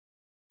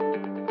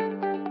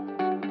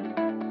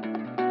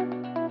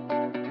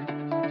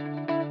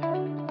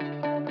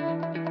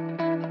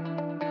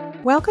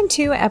Welcome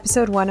to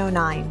episode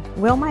 109,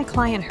 Will My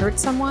Client Hurt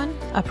Someone?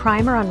 A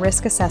primer on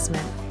risk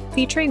assessment,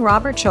 featuring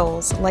Robert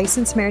Scholes,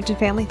 licensed marriage and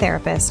family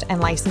therapist and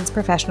licensed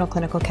professional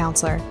clinical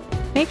counselor.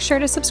 Make sure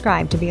to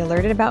subscribe to be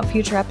alerted about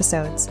future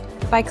episodes.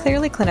 By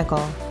Clearly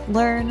Clinical,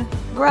 learn,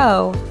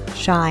 grow,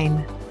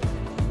 shine.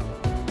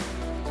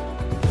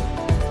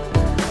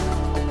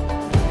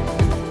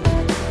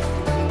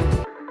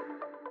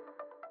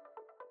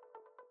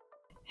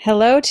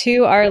 Hello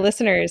to our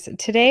listeners.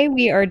 Today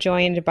we are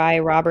joined by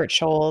Robert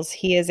Scholes.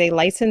 He is a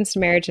licensed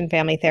marriage and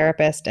family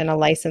therapist and a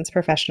licensed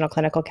professional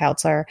clinical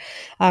counselor.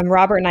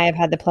 Robert and I have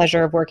had the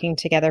pleasure of working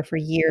together for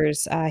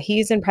years.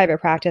 He's in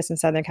private practice in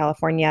Southern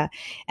California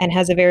and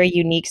has a very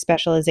unique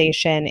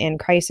specialization in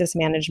crisis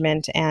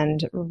management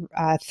and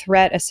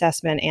threat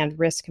assessment and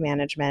risk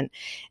management.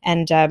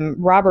 And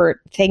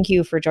Robert, thank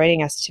you for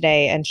joining us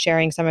today and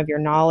sharing some of your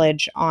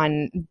knowledge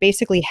on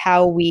basically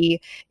how we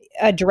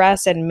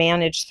address and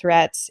manage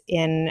threats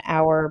in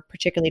our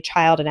particularly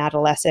child and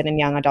adolescent and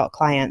young adult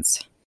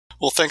clients.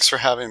 Well, thanks for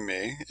having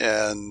me.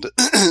 And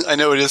I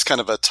know it is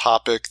kind of a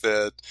topic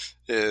that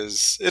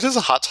is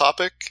a hot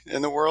topic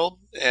in the world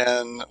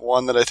and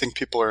one that I think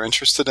people are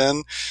interested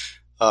in.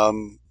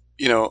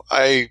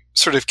 I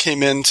sort of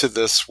came into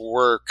this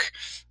work,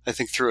 I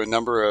think, through a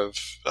number of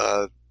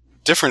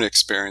different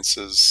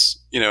experiences,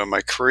 in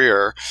my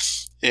career,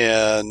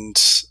 and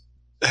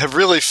have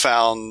really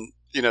found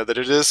that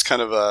it is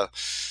kind of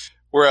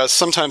whereas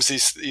sometimes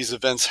these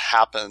events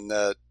happen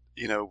that,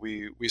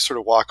 we sort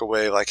of walk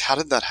away like, how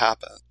did that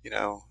happen?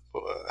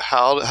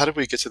 How did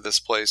we get to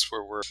this place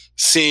where we're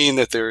seeing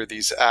that there are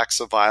these acts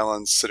of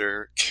violence that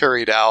are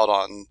carried out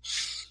on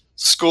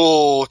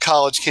school,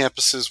 college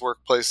campuses,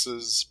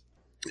 workplaces,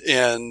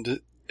 and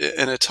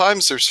at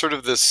times there's sort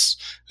of this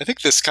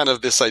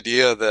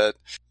idea that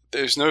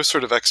there's no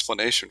sort of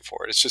explanation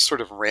for it. It's just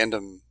sort of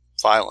random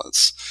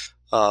violence.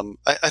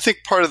 I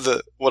think part of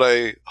what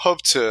I hope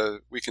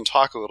we can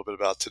talk a little bit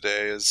about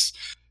today is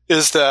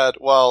that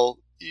while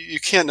you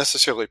can't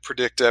necessarily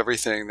predict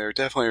everything, there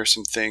definitely are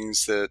some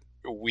things that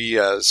we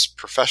as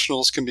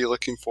professionals can be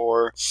looking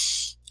for.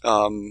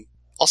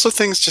 Also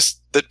things just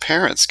that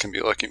parents can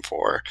be looking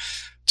for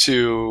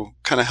to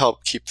kind of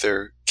help keep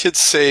their kids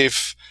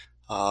safe.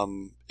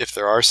 If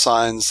there are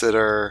signs that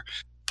are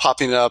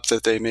popping up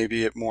that they may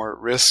be at more at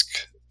risk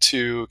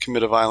to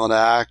commit a violent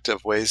act,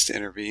 of ways to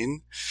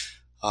intervene.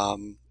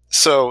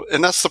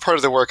 And that's the part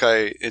of the work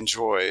I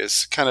enjoy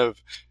is kind of,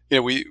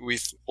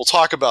 we'll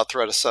talk about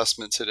threat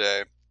assessment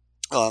today,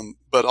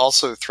 but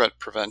also threat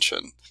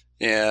prevention.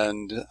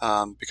 And,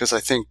 because I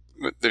think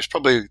there's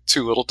probably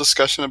too little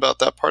discussion about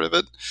that part of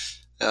it.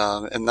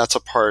 And that's a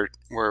part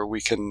where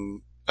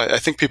I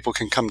think people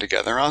can come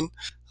together on,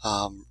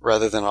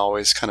 rather than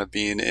always kind of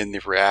being in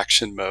the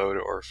reaction mode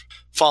or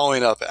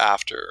following up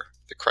after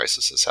the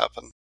crisis has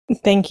happened.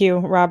 Thank you,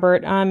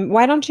 Robert.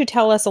 Why don't you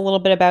tell us a little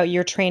bit about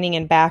your training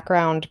and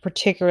background,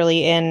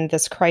 particularly in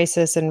this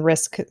crisis and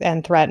risk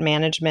and threat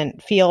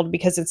management field,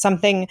 because it's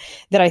something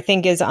that I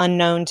think is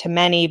unknown to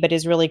many, but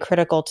is really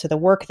critical to the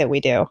work that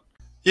we do.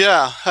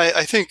 Yeah,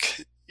 I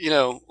think,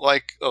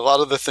 like a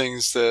lot of the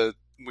things that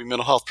we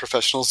mental health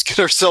professionals get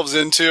ourselves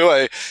into,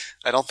 I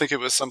don't think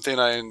it was something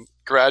I in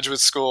graduate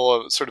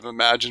school sort of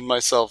imagined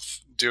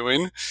myself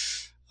doing.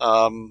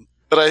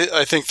 But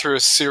I think through a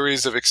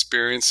series of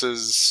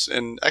experiences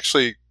and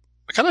actually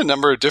a kind of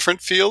number of different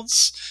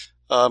fields,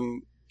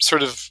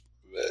 sort of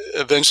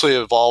eventually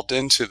evolved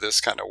into this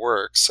kind of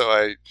work. So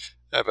I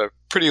have a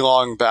pretty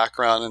long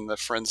background in the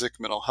forensic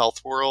mental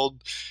health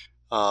world,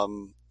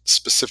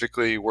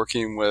 specifically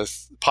working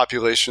with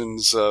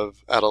populations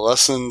of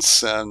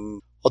adolescents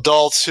and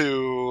adults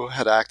who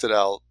had acted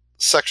out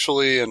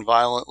sexually and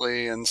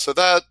violently. And so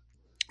that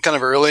kind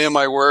of early in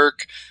my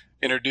work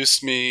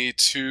introduced me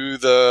to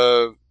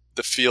the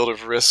field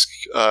of risk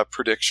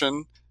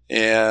prediction.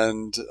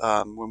 And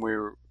when we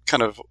were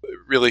kind of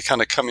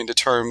coming to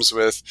terms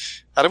with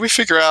how do we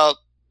figure out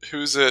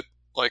who's at,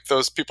 like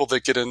those people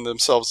that get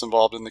themselves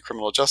involved in the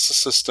criminal justice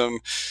system,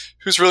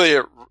 who's really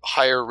at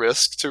higher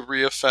risk to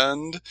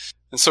reoffend.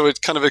 And so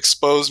it kind of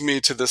exposed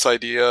me to this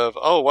idea of,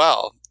 oh,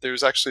 wow,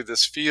 there's actually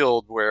this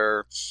field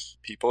where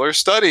people are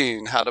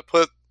studying how to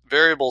put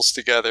variables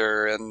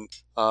together and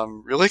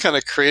really kind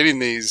of creating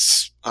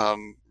these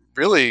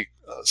really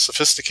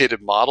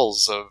sophisticated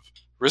models of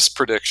risk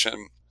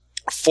prediction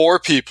for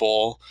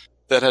people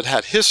that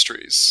had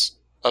histories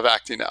of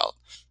acting out.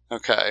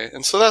 Okay.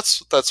 And so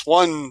that's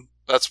one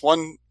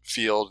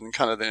field, and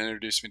kind of then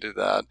introduced me to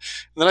that. And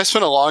then I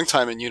spent a long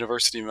time in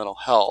university mental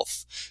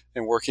health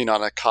and working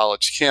on a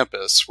college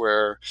campus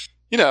where,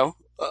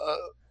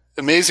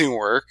 amazing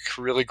work,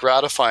 really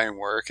gratifying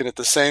work. And at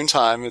the same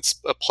time, it's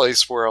a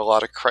place where a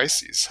lot of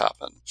crises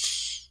happen.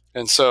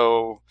 And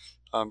so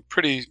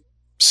pretty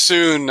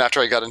soon after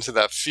I got into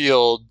that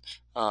field,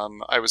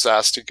 I was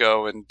asked to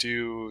go and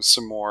do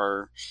some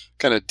more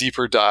kind of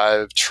deeper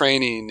dive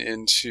training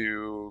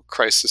into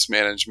crisis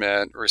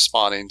management,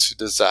 responding to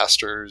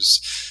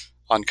disasters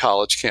on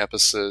college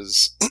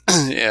campuses.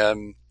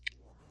 And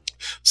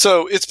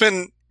so it's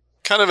been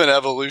kind of an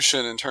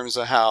evolution in terms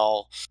of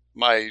how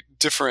my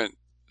different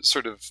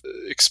sort of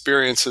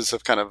experiences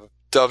have kind of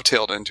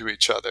dovetailed into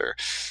each other.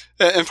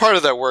 And part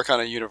of that work on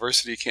a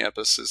university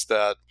campus is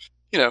that,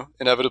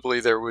 inevitably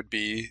there would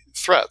be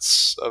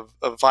threats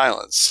of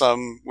violence,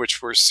 some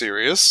which were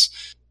serious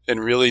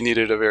and really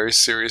needed a very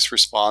serious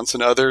response,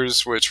 and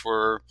others which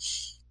were,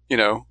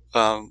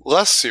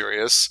 less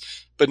serious,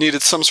 but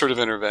needed some sort of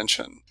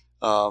intervention.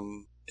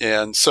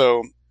 And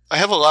so I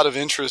have a lot of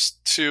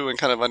interest too in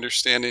kind of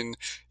understanding,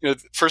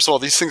 first of all,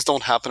 these things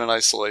don't happen in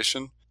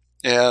isolation.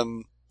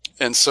 And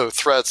so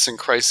threats and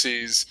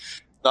crises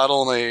not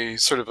only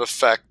sort of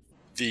affect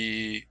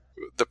the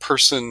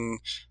person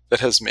that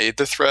has made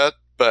the threat,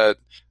 but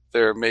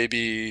there may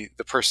be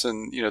the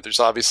person, there's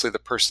obviously the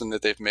person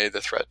that they've made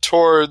the threat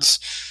towards,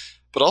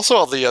 but also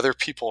all the other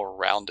people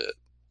around it.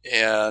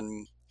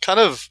 And kind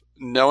of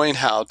knowing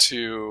how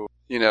to,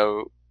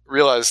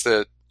 realize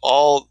that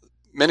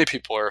many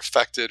people are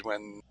affected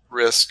when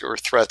risk or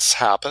threats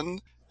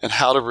happen, and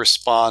how to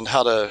respond,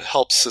 how to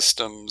help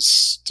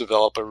systems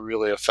develop a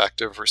really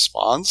effective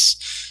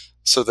response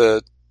so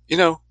that,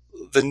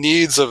 the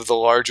needs of the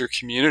larger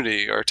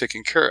community are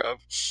taken care of.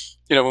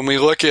 When we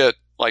look at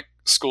like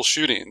school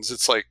shootings,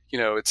 it's like,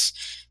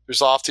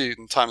 there's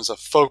oftentimes a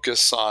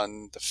focus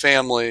on the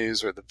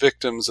families or the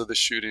victims of the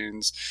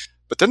shootings,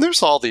 but then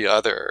there's all the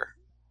other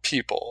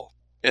people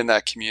in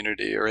that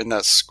community or in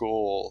that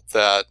school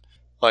that,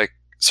 like,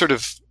 sort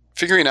of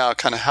figuring out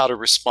kind of how to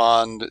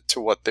respond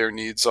to what their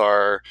needs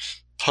are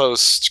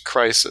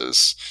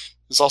post-crisis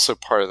is also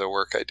part of the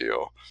work I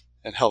do,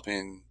 and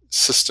helping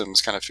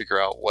systems kind of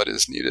figure out what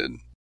is needed.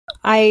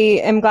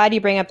 I am glad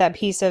you bring up that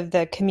piece of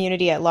the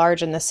community at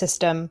large and the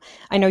system.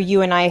 I know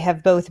you and I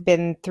have both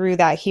been through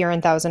that here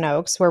in Thousand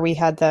Oaks, where we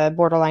had the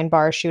Borderline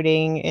bar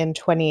shooting in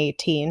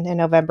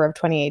November of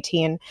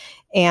 2018,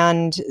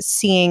 and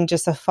seeing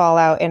just the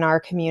fallout in our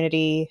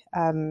community,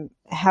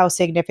 how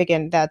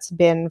significant that's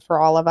been for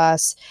all of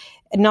us,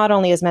 not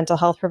only as mental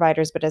health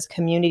providers, but as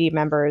community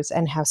members,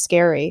 and how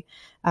scary.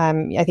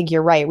 I think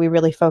you're right. We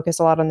really focus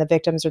a lot on the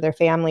victims or their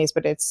families,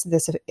 but it's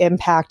this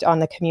impact on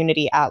the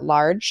community at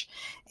large.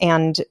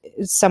 And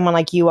someone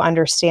like you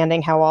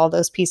understanding how all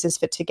those pieces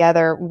fit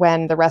together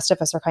when the rest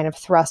of us are kind of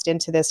thrust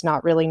into this,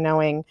 not really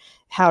knowing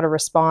how to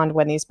respond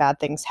when these bad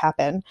things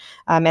happen.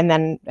 And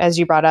then, as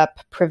you brought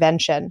up,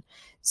 prevention.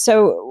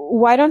 So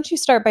why don't you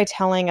start by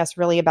telling us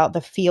really about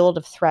the field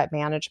of threat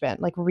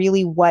management? Like,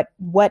 really, what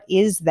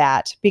is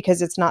that?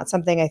 Because it's not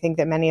something I think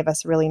that many of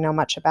us really know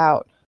much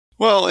about.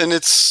 Well, and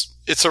it's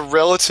a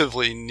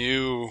relatively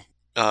new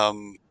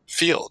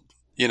field.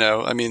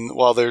 I mean,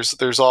 while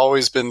there's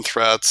always been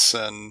threats,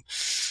 and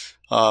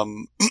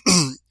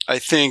I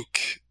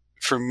think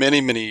for many,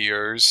 many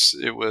years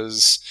it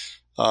was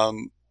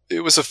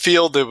a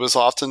field that was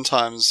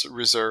oftentimes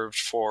reserved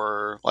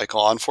for like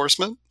law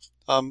enforcement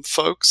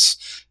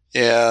folks.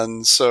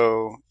 And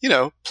so,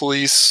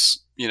 police,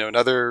 and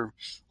other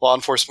law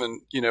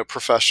enforcement,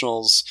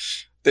 professionals,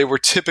 they were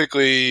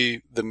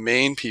typically the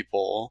main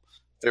people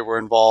that were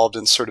involved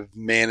in sort of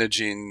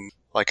managing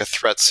like a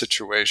threat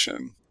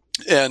situation,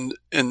 and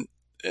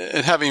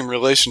having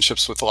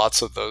relationships with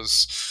lots of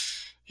those,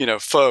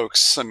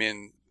 folks. I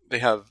mean, they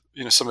have,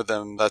 some of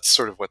them, that's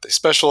sort of what they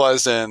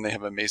specialize in. They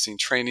have amazing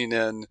training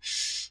in.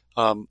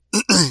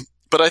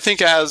 But I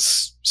think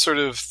as sort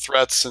of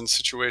threats and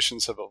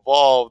situations have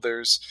evolved,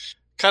 there's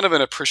kind of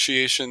an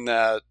appreciation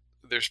that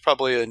there's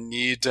probably a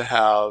need to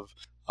have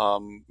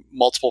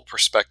multiple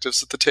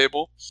perspectives at the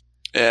table.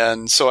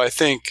 And so I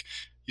think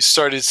you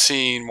started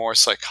seeing more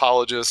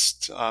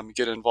psychologists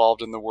get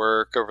involved in the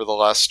work over the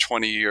last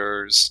 20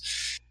 years,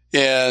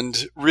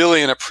 and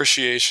really an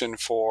appreciation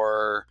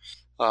for,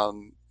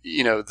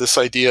 this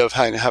idea of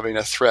having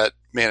a threat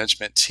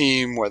management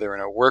team, whether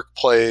in a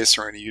workplace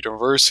or in a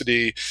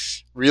university,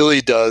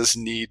 really does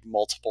need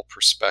multiple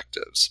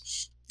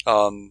perspectives.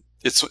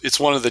 It's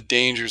one of the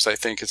dangers, I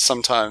think, is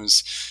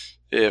sometimes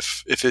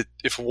if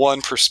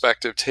one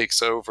perspective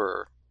takes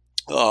over,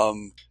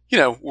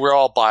 we're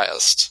all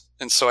biased.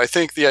 And so I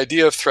think the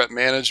idea of threat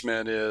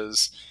management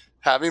is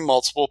having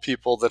multiple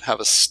people that have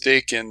a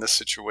stake in the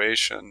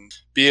situation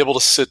be able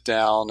to sit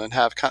down and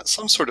have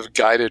some sort of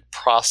guided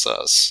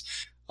process,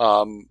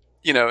 in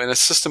a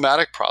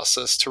systematic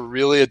process to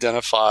really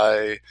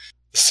identify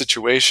the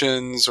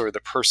situations or the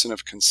person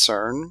of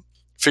concern,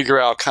 figure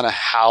out kind of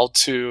how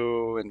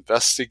to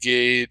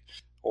investigate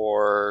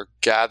or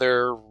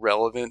gather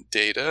relevant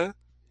data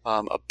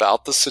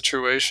about the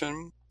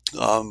situation,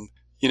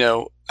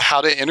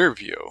 how to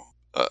interview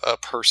a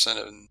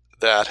person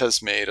that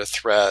has made a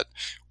threat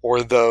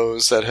or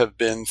those that have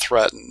been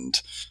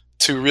threatened,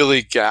 to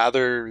really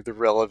gather the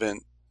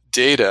relevant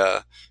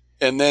data,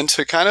 and then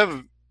to kind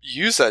of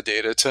use that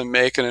data to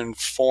make an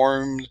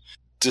informed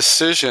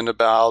decision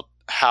about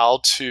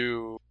how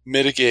to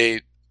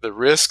mitigate the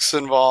risks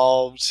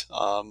involved,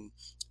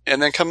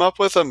 and then come up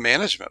with a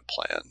management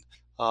plan.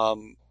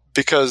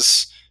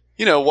 Because,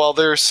 while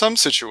there are some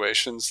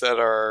situations that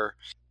are,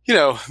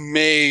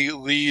 may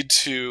lead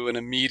to an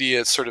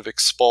immediate sort of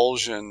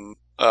expulsion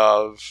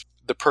of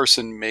the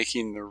person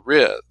making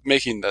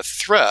the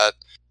threat,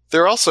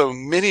 there are also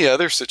many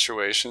other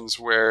situations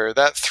where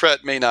that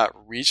threat may not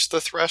reach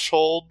the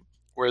threshold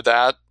where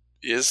that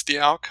is the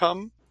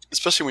outcome,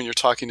 especially when you're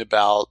talking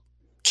about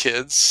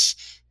kids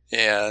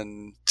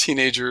and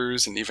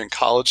teenagers and even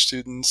college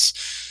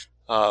students.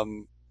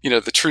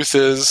 The truth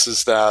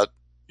is that,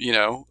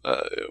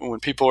 when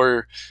people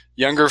are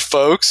younger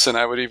folks, and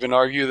I would even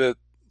argue that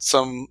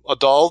some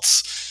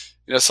adults,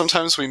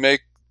 sometimes we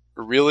make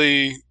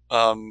really,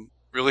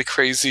 really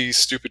crazy,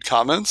 stupid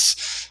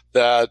comments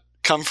that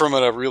come from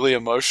a really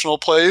emotional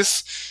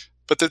place,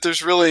 but that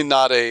there's really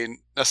not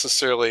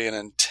necessarily an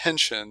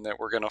intention that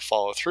we're going to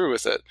follow through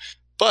with it.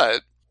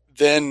 But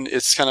then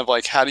it's kind of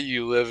like, how do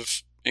you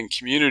live in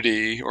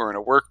community or in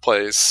a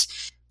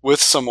workplace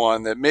with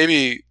someone that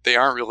maybe they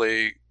aren't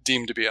really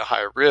deemed to be a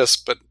high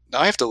risk, but now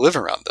I have to live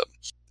around them?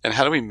 And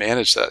how do we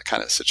manage that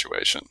kind of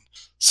situation?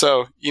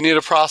 So you need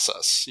a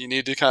process. You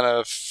need to kind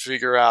of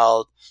figure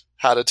out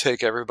how to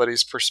take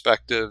everybody's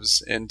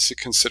perspectives into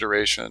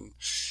consideration.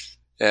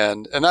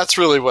 And that's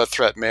really what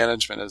threat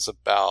management is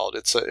about.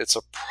 It's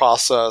a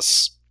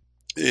process.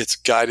 It's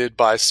guided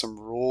by some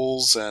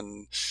rules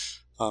and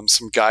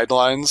some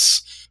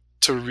guidelines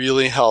to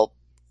really help,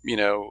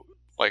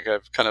 like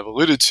I've kind of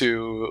alluded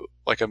to,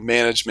 like a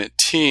management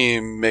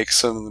team make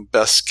some of the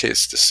best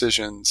case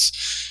decisions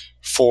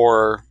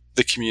for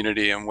the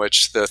community in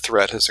which the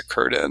threat has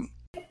occurred in.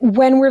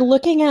 When we're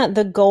looking at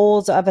the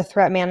goals of a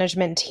threat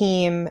management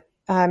team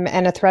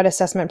and a threat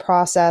assessment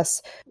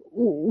process,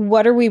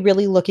 what are we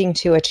really looking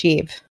to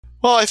achieve?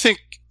 Well, I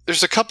think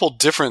there's a couple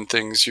different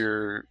things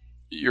you're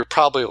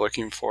probably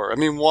looking for. I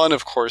mean, one,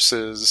 of course,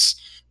 is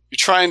you're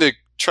trying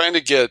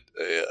to get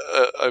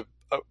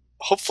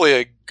hopefully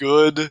a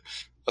good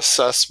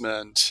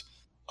assessment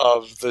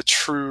of the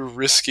true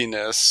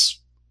riskiness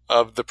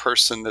of the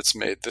person that's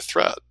made the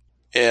threat.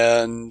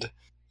 And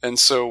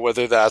so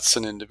whether that's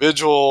an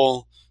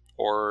individual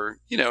or,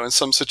 in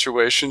some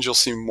situations, you'll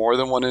see more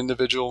than one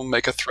individual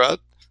make a threat,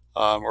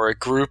 or a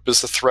group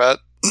is a threat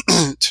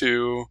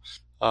to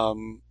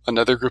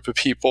another group of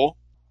people.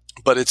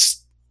 But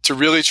it's to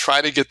really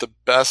try to get the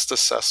best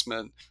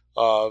assessment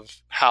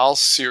of how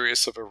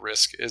serious of a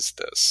risk is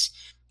this.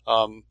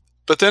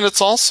 But then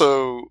it's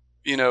also,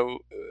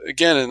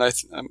 again, and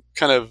I'm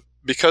kind of,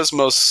 because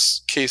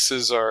most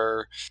cases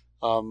are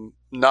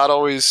not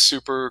always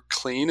super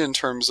clean in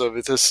terms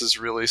of this is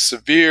really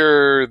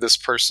severe, this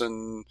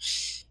person,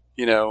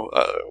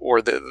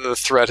 or the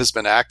threat has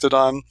been acted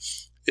on.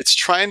 It's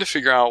trying to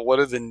figure out what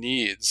are the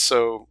needs.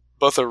 So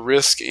both a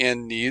risk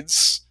and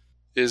needs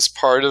is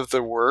part of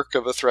the work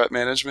of a threat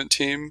management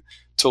team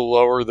to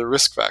lower the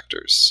risk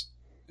factors.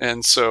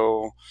 And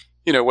so,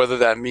 whether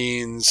that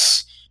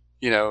means,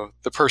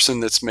 the person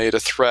that's made a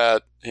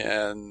threat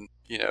and,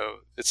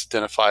 it's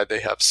identified they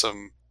have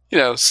some,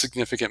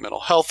 significant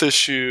mental health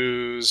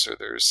issues, or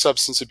there's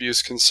substance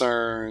abuse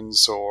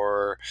concerns,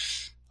 or,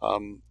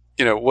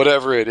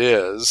 whatever it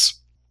is,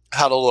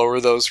 how to lower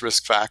those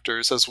risk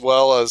factors, as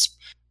well as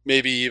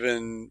maybe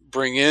even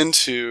bring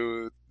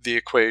into the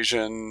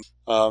equation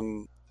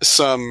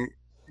some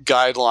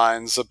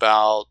guidelines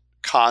about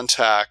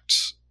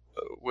contact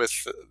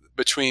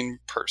between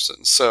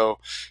persons. So,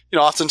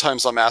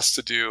 oftentimes I'm asked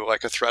to do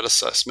like a threat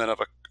assessment of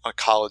a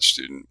college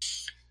student.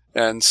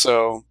 And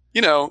so,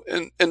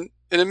 and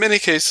in many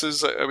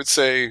cases, I would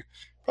say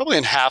probably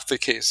in half the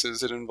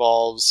cases, it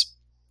involves,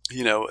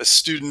 a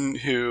student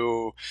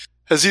who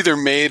has either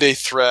made a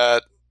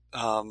threat,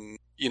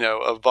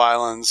 of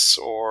violence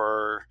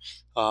or,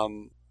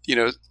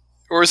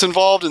 or is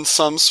involved in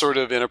some sort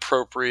of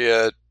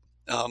inappropriate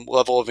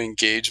level of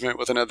engagement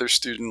with another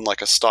student,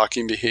 like a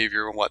stalking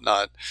behavior and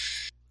whatnot.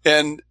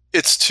 And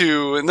it's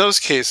in those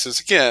cases,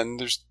 again,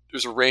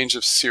 there's a range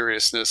of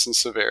seriousness and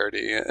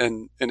severity,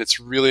 and it's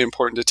really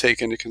important to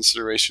take into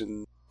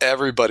consideration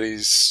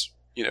everybody's,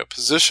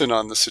 position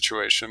on the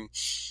situation.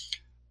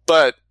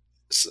 But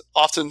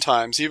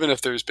oftentimes, even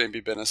if there's maybe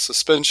been a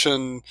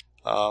suspension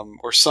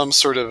or some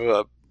sort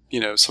of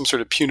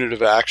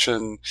punitive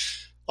action,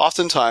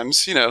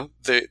 oftentimes,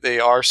 they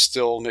are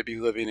still maybe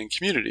living in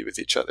community with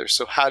each other.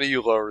 So how do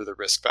you lower the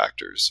risk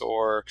factors?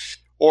 Or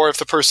if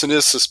the person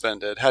is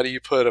suspended, how do you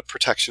put a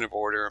protection of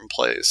order in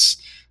place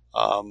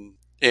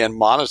and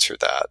monitor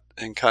that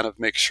and kind of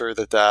make sure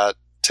that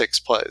takes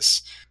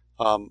place?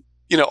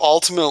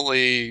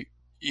 Ultimately,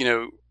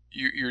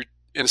 you're,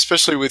 and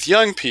especially with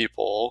young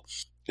people,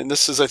 and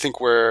this is, I think,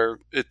 where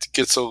it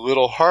gets a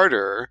little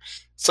harder.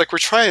 It's like we're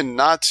trying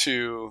not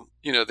to,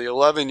 the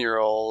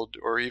 11-year-old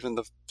or even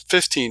the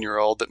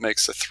 15-year-old that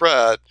makes a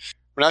threat.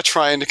 We're not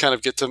trying to kind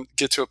of get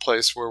to a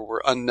place where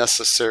we're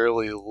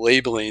unnecessarily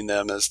labeling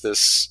them as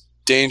this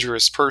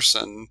dangerous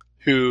person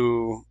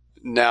who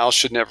now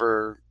should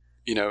never,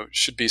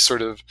 should be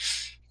sort of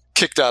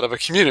kicked out of a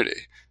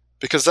community,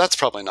 because that's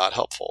probably not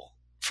helpful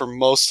for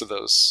most of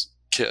those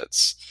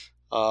kids.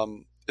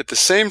 At the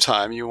same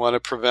time, you want to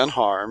prevent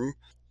harm.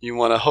 You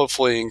want to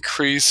hopefully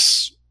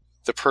increase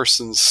the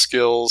person's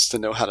skills to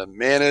know how to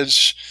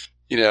manage,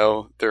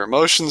 their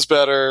emotions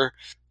better,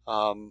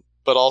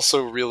 but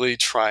also really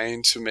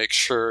trying to make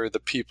sure the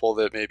people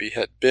that maybe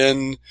had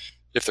been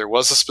if there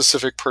was a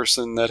specific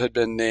person that had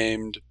been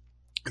named,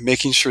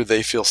 making sure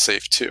they feel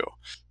safe too.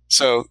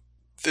 So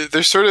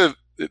there's sort of,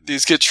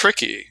 these get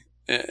tricky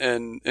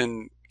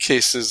in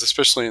cases,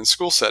 especially in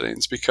school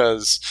settings,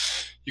 because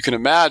you can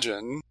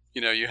imagine,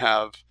 you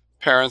have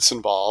parents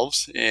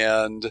involved,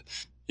 and,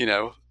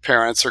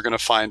 parents are going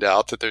to find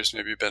out that there's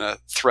maybe been a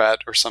threat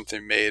or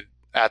something made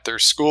at their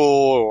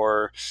school,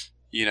 or,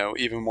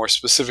 even more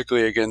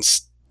specifically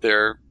against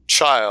their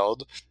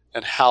child,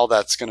 and how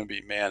that's going to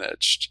be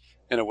managed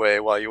in a way,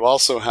 while you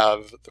also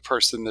have the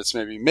person that's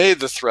maybe made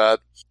the threat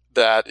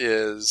that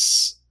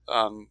is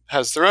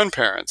has their own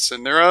parents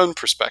and their own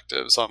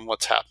perspectives on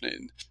what's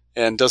happening,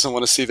 and doesn't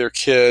want to see their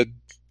kid,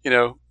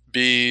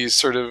 be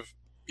sort of,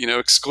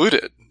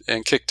 excluded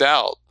and kicked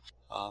out.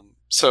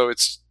 So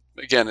it's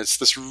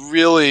this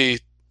really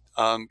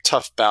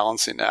tough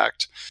balancing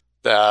act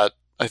that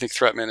I think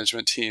threat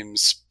management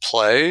teams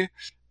play,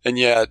 and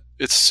yet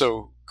it's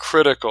so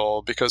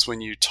critical, because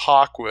when you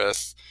talk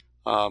with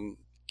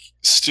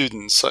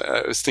students,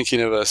 I was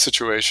thinking of a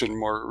situation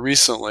more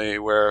recently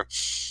where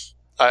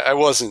I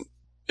wasn't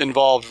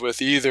involved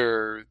with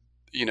either,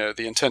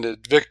 the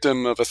intended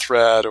victim of a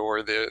threat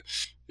or the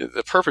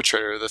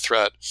perpetrator of the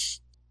threat,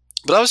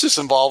 but I was just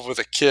involved with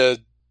a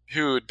kid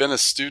who had been a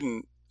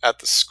student at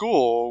the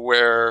school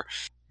where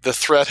the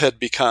threat had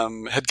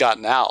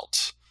gotten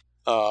out,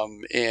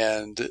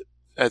 and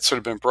had sort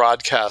of been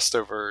broadcast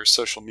over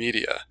social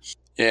media,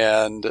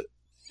 and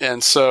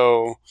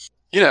so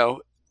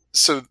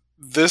so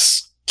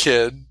this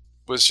kid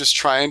was just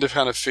trying to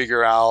kind of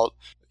figure out,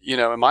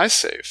 am I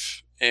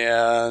safe?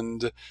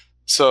 And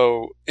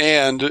so,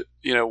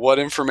 what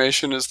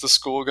information is the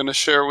school going to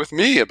share with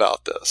me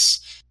about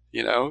this?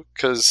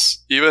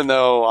 Because even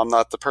though I'm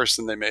not the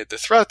person they made the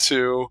threat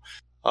to,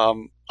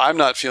 I'm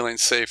not feeling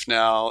safe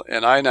now,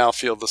 and I now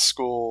feel the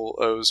school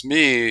owes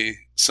me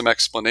some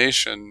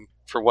explanation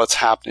for what's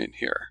happening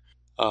here.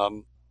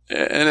 And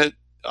it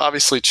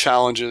obviously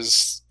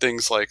challenges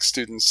things like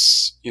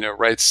students,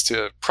 rights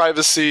to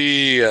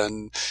privacy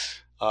and,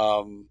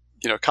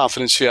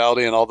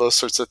 confidentiality and all those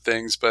sorts of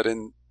things. But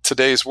in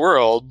today's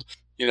world,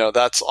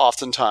 that's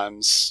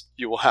oftentimes,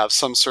 you will have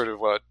some sort of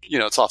what,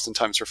 it's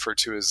oftentimes referred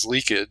to as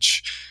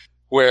leakage,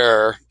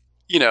 where,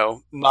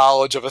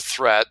 knowledge of a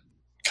threat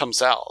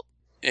comes out.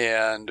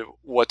 And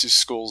what do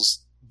schools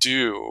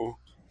do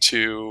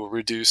to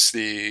reduce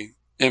the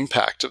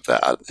impact of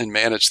that and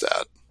manage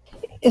that?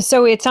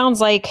 So it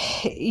sounds like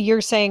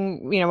you're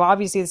saying,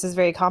 obviously this is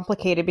very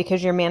complicated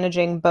because you're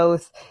managing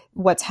both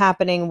what's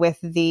happening with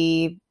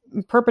the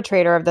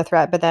perpetrator of the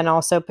threat, but then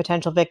also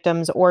potential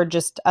victims or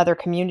just other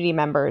community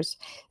members.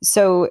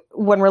 So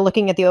when we're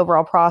looking at the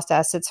overall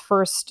process, it's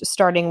first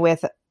starting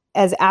with,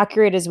 as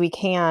accurate as we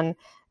can,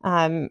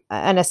 an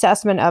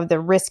assessment of the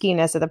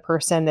riskiness of the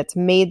person that's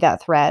made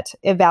that threat,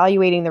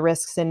 evaluating the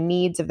risks and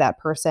needs of that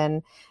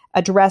person,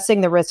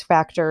 addressing the risk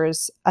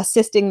factors,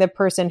 assisting the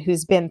person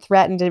who's been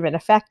threatened and been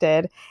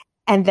affected,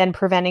 and then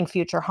preventing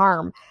future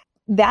harm.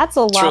 That's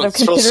a lot of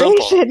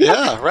consideration.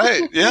 Yeah,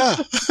 right. Yeah.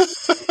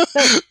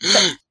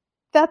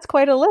 That's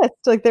quite a list.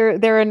 Like there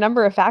are a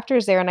number of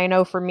factors there. And I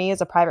know for me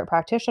as a private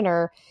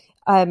practitioner,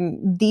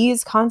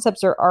 these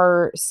concepts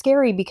are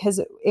scary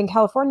because in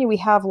California, we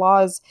have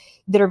laws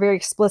that are very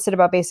explicit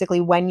about basically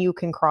when you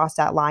can cross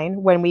that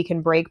line, when we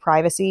can break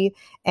privacy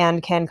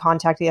and can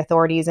contact the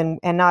authorities, and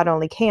not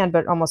only can,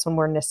 but almost when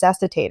we're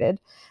necessitated.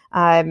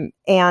 And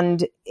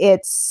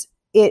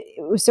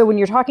so when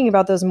you're talking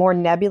about those more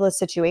nebulous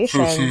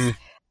situations,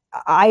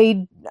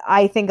 I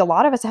think a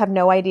lot of us have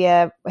no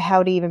idea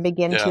how to even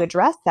begin to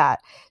address that.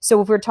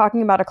 So if we're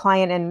talking about a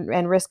client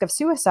and risk of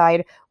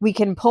suicide, we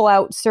can pull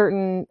out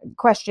certain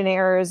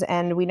questionnaires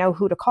and we know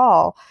who to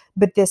call.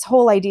 But this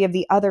whole idea of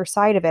the other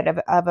side of it,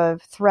 of a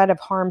threat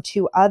of harm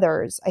to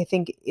others, I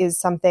think is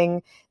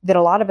something that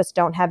a lot of us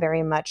don't have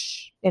very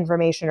much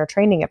information or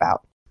training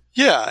about.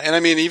 Yeah. And I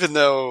mean, even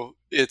though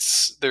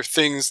they're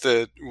things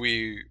that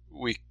we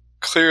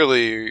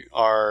clearly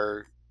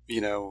are,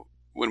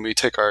 when we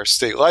take our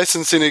state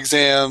licensing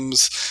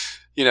exams,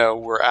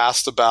 we're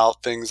asked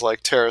about things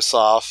like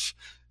Tarasoff,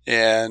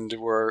 and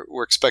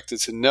we're expected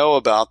to know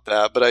about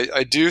that. But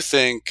I do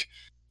think,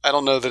 I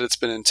don't know that it's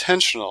been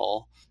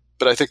intentional,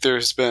 but I think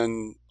there's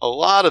been a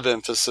lot of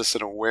emphasis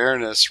and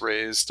awareness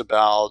raised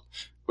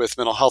with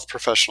mental health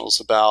professionals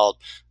about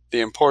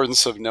the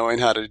importance of knowing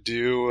how to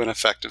do an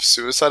effective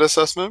suicide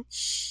assessment,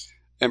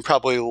 and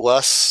probably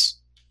less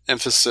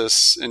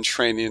emphasis in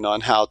training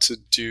on how to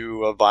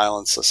do a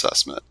violence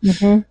assessment.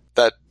 Mm-hmm.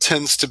 That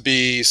tends to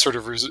be sort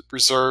of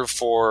reserved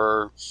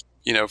for,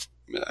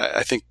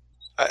 I think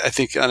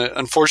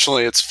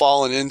unfortunately it's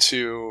fallen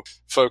into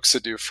folks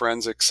that do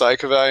forensic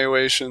psych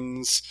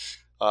evaluations,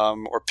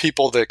 or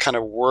people that kind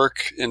of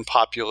work in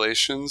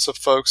populations of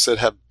folks that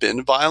have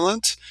been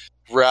violent,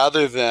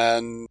 rather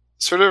than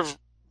sort of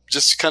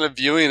just kind of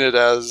viewing it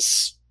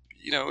as,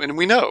 and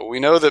we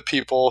know that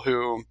people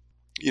who,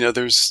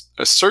 there's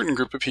a certain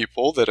group of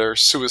people that are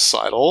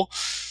suicidal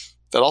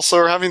that also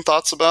are having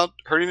thoughts about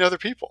hurting other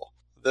people.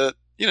 That,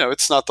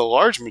 it's not the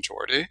large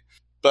majority,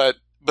 but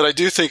but I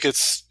do think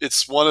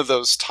it's one of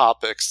those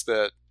topics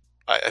that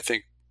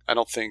I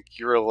don't think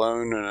you're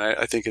alone, and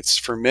I think it's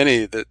for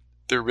many that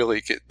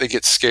they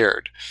get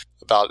scared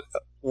about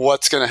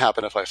what's going to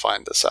happen if I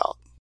find this out.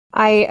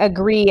 I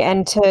agree.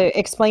 And to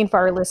explain for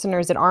our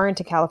listeners that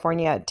aren't in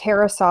California,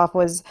 TerraSoft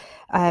was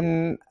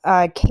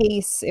a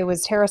case. It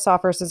was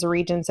TerraSoft versus the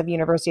Regents of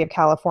University of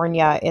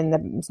California in the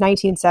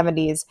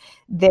 1970s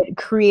that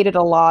created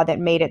a law that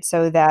made it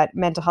so that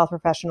mental health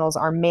professionals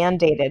are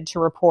mandated to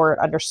report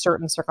under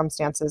certain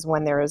circumstances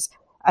when there is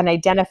an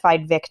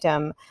identified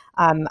victim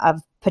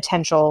of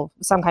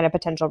some kind of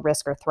potential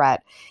risk or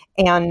threat.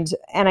 And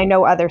I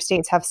know other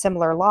states have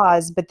similar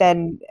laws, but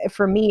then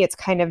for me, it's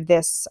kind of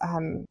this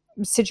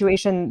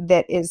situation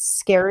that is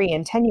scary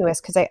and tenuous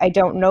because I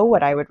don't know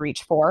what I would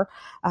reach for.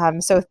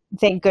 So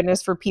thank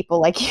goodness for people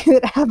like you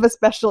that have a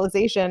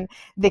specialization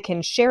that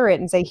can share it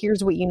and say,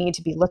 here's what you need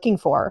to be looking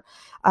for.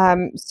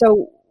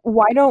 So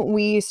why don't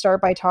we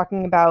start by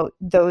talking about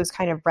those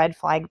kind of red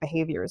flag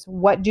behaviors?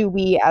 What do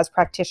we as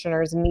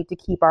practitioners need to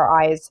keep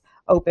our eyes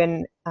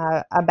open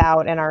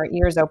about and our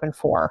ears open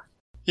for?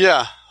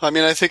 Yeah, I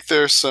mean, I think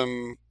there's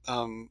some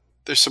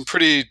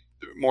pretty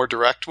more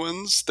direct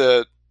ones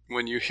that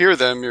when you hear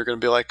them, you're going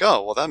to be like,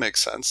 oh, well, that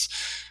makes sense.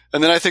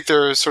 And then I think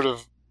there are sort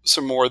of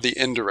some more of the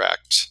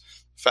indirect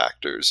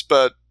factors.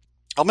 But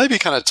I'll maybe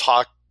kind of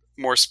talk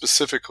more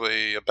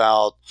specifically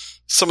about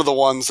some of the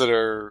ones that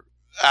are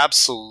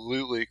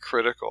absolutely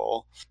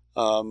critical.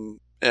 And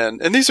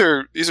these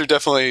are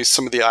definitely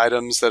some of the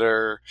items that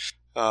are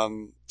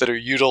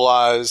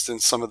utilized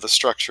in some of the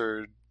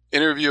structured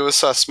interview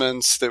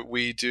assessments that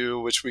we do,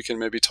 which we can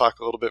maybe talk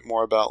a little bit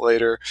more about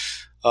later.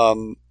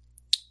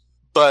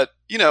 But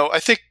I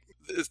think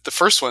the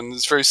first one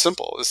is very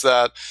simple: is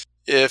that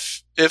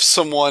if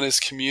someone is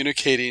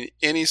communicating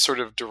any sort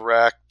of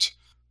direct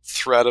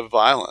threat of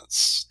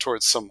violence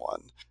towards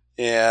someone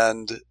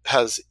and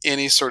has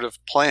any sort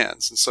of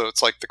plans, and so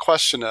it's like the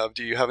question of,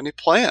 do you have any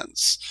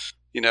plans,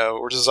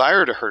 or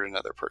desire to hurt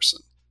another person?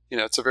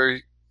 It's a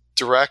very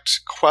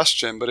direct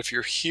question. But if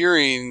you're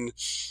hearing,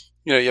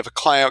 you have a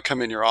client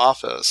come in your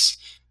office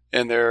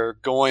and they're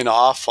going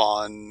off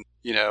on,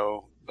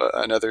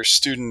 another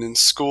student in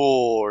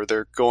school, or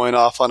they're going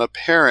off on a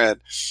parent,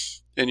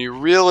 and you're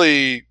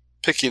really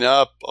picking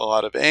up a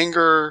lot of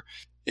anger,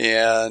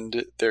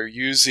 and they're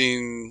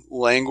using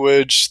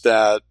language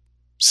that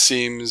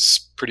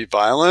seems pretty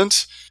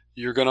violent,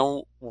 you're going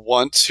to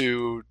want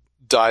to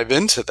dive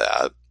into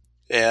that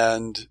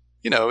and,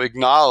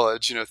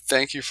 acknowledge,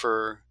 thank you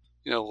for,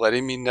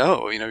 letting me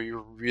know,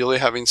 you're really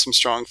having some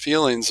strong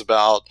feelings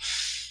about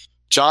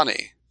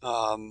Johnny.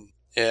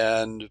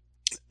 And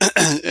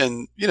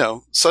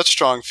such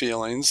strong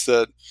feelings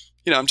that,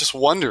 I'm just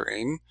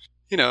wondering,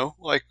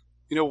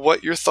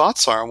 what your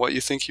thoughts are and what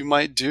you think you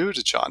might do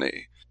to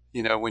Johnny,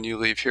 when you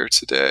leave here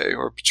today,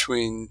 or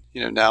between,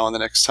 now and the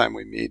next time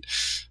we meet.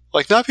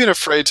 Like, not being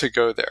afraid to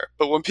go there.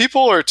 But when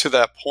people are to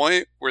that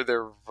point where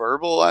they're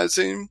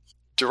verbalizing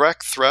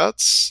direct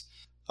threats,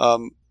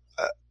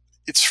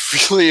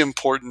 it's really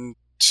important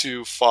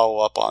to follow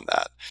up on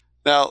that.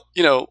 Now,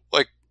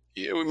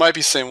 we might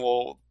be saying,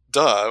 well,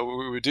 duh,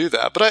 we would do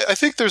that. But I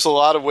think there's a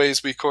lot of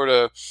ways we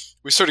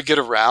sort of get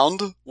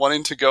around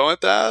wanting to go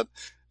at that.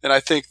 And I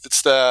think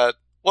it's that,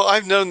 well,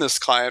 I've known this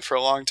client for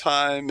a long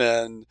time,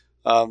 and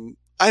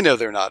I know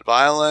they're not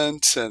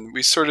violent, and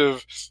we sort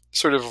of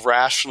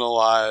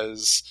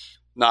rationalize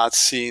not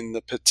seeing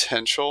the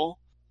potential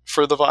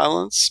for the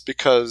violence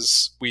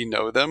because we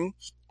know them,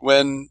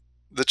 when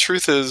the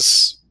truth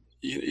is,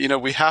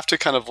 we have to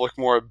kind of look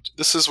more.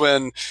 This is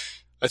when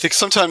I think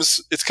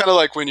sometimes it's kind of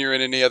like when you're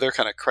in any other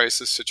kind of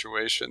crisis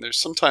situation. There's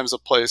sometimes a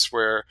place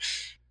where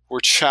we're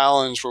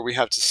challenged, where we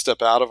have to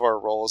step out of our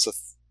role as a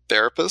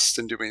therapist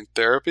and doing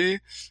therapy,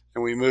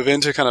 and we move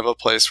into kind of a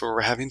place where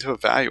we're having to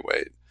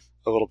evaluate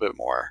a little bit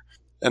more.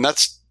 And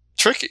that's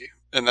tricky,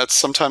 and that's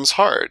sometimes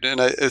hard. And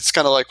it's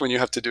kind of like when you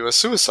have to do a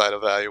suicide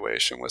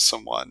evaluation with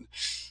someone,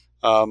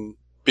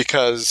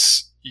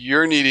 because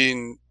you're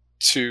needing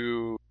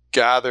to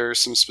gather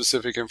some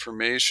specific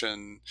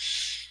information,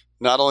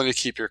 not only to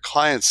keep your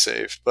clients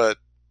safe, but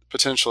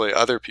potentially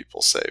other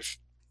people safe,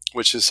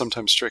 which is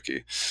sometimes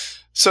tricky.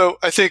 So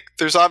I think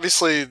there's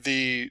obviously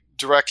the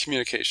direct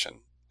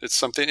communication. It's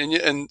something,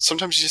 and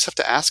sometimes you just have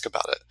to ask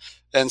about it.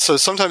 And so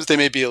sometimes they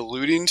may be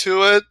alluding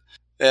to it,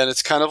 and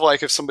it's kind of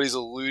like if somebody's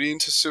alluding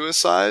to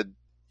suicide,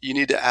 you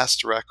need to ask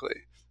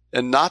directly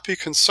and not be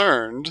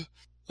concerned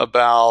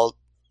about,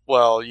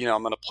 well,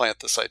 I'm going to plant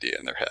this idea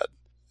in their head.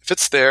 If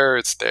it's there,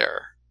 it's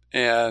there.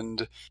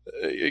 And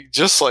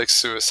just like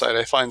suicide,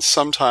 I find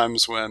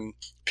sometimes when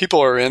people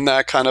are in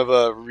that kind of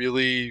a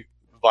really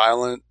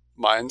violent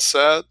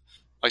mindset,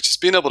 like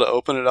just being able to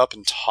open it up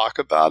and talk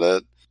about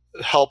it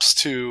helps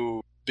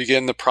to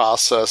begin the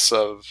process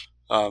of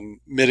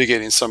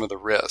mitigating some of the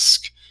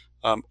risk,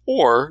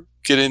 or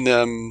getting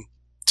them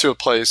to a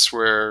place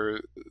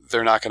where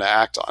they're not going to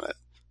act on it.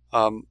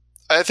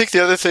 I think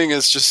the other thing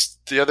is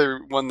just the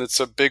other one that's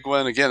a big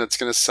one. Again, it's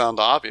going to sound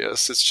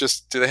obvious. It's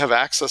just, do they have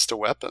access to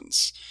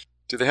weapons?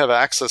 Do they have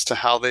access to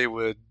how they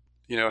would,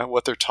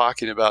 what they're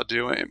talking about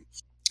doing.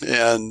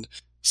 And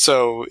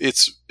so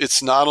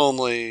it's not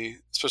only,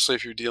 especially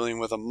if you're dealing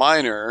with a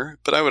minor,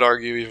 but I would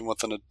argue even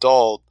with an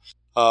adult,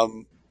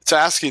 it's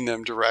asking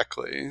them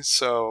directly.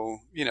 So,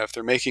 if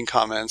they're making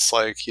comments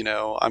like,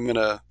 I'm going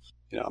to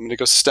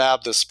go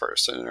stab this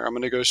person, or I'm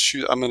going to go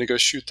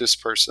shoot this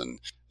person.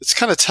 It's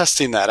kind of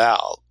testing that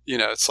out.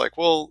 It's like,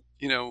 well,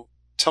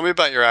 tell me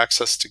about your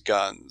access to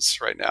guns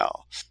right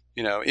now.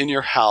 In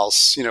your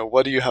house,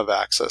 what do you have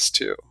access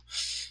to?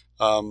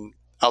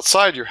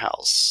 Outside your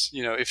house,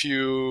 if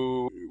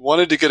you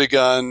wanted to get a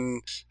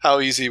gun, how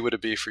easy would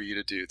it be for you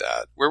to do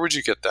that? Where would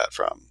you get that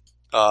from?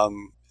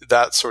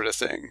 That sort of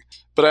thing.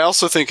 But I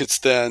also think it's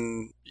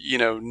then,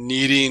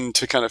 needing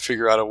to kind of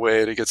figure out a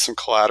way to get some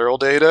collateral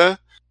data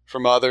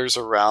from others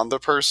around the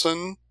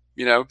person,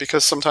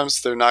 because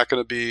sometimes they're not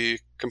going to be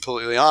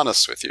completely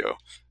honest with you.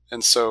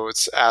 And so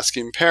it's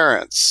asking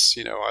parents,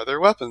 are there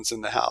weapons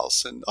in the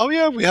house? And, oh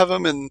yeah, we have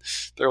them, and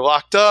they're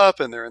locked up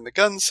and they're in the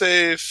gun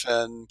safe.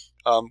 And,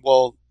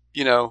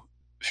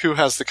 who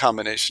has the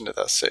combination to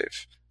that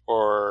safe,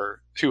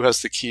 or who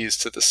has the keys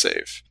to the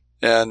safe?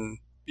 And,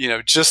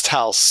 just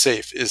how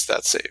safe is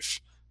that safe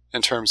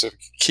in terms of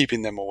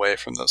keeping them away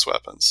from those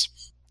weapons?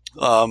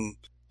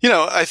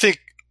 I think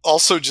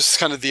also just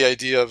kind of the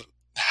idea of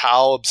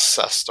how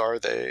obsessed are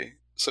they?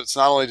 So it's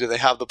not only do they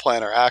have the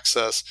plan or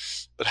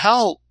access, but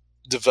how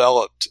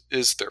developed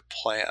is their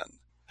plan?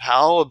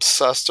 How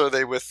obsessed are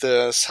they with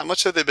this? How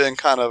much have they been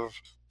kind of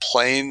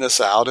playing this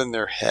out in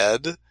their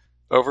head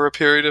over a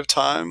period of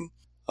time?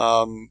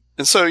 And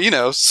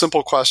so,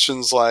 simple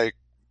questions like,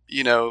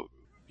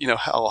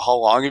 how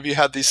long have you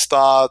had these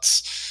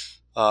thoughts?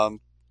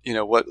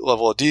 What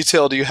level of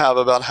detail do you have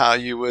about how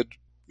you would,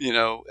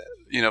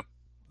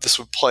 this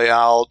would play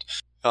out?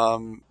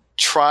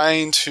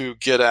 Trying to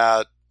get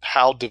at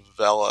how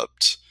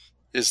developed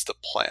is the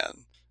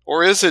plan,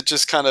 or is it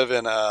just kind of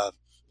in a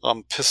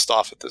I'm pissed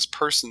off at this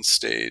person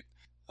state,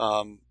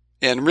 and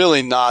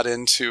really not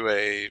into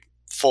a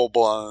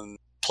full-blown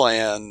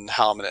plan,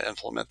 how I'm going to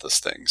implement this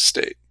thing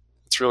state.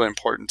 It's really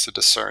important to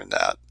discern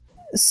that.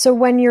 So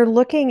when you're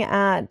looking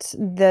at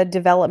the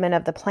development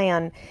of the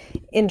plan,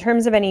 in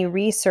terms of any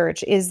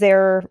research, is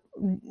there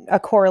a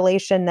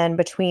correlation then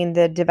between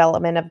the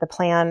development of the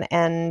plan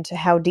and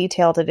how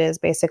detailed it is,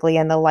 basically,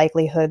 and the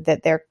likelihood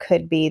that there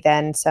could be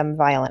then some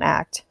violent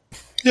act?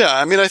 Yeah,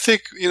 I mean, I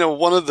think,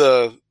 one of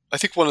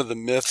the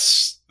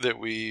myths that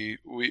we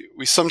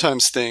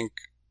sometimes think,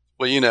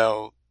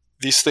 well,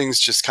 these things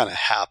just kind of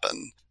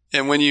happen.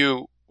 And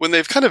when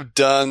they've kind of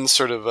done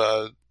sort of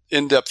a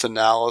in-depth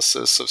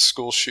analysis of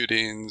school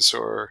shootings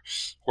or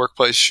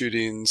workplace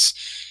shootings,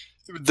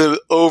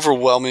 the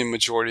overwhelming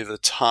majority of the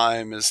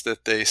time is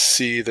that they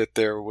see that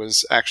there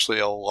was actually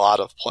a lot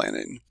of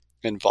planning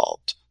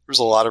involved. There was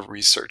a lot of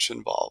research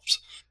involved.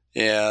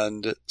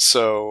 And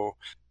so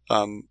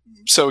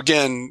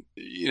again,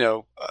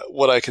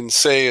 what I can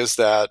say is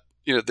that,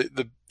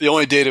 the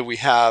only data we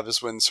have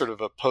is when sort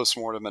of a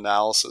postmortem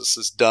analysis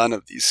is done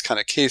of these kind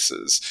of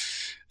cases,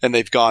 and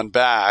they've gone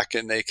back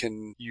and they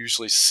can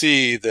usually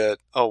see that,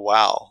 oh,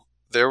 wow,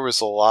 there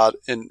was a lot.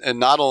 And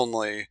not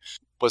only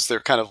was there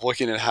kind of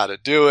looking at how to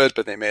do it,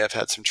 but they may have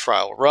had some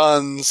trial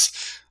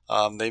runs.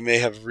 They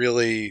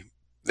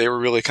were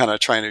really kind of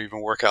trying to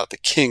even work out the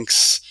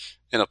kinks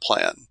in a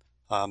plan.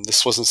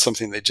 This wasn't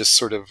something they just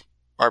sort of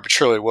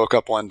arbitrarily woke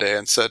up one day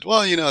and said,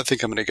 well, I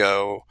think I'm going to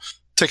go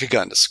take a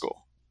gun to school.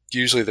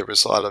 Usually there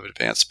was a lot of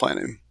advanced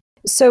planning.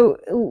 So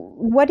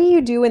what do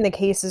you do in the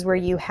cases where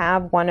you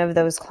have one of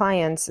those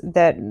clients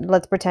that,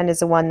 let's pretend, is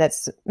the one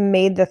that's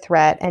made the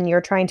threat, and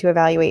you're trying to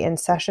evaluate in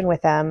session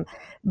with them,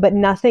 but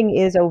nothing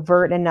is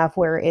overt enough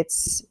where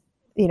it's,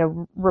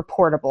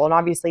 reportable? And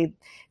obviously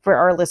for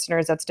our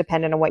listeners, that's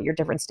dependent on what your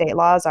different state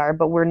laws are,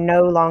 but we're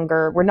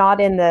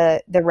not in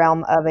the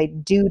realm of a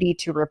duty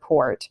to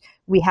report.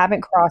 We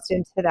haven't crossed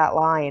into that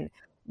line.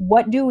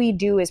 What do we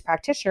do as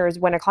practitioners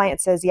when a client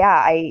says,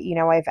 yeah,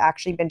 I've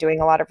actually been doing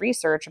a lot of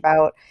research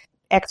about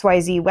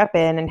XYZ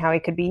weapon and how he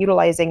could be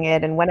utilizing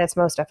it and when it's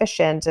most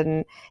efficient?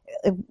 And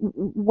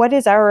what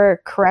is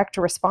our correct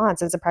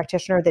response as a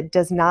practitioner that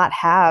does not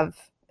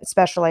have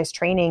specialized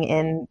training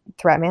in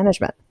threat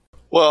management?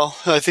 Well,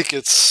 I think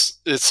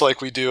it's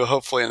like we do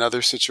hopefully in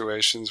other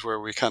situations where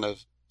we kind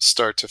of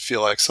start to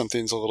feel like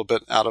something's a little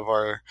bit out of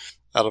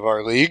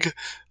our league,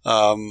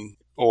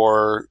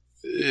 or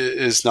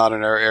is not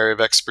in our area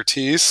of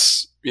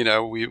expertise.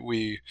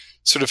 We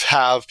sort of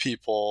have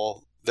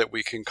people that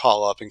we can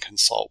call up and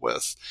consult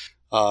with,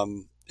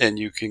 and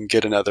you can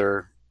get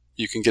another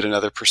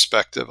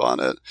perspective on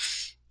it.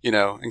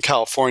 In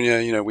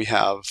California, we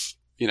have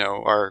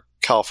our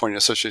California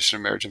Association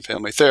of Marriage and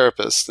Family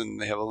Therapists, and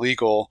they have a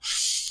legal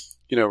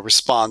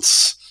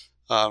response,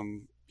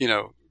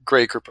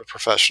 great group of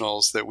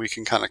professionals that we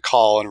can kind of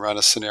call and run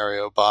a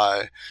scenario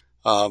by.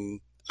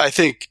 I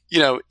think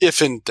if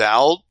in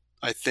doubt,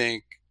 I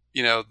think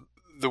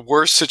the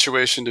worst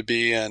situation to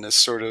be in is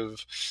sort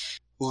of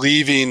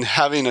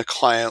having a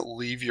client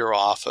leave your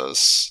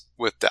office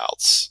with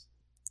doubts.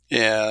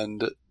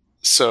 And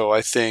so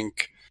I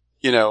think,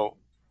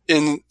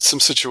 in some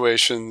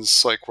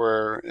situations like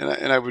where,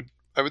 and I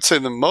would say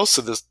that most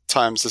of the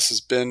times this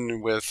has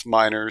been with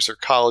minors or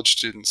college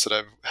students that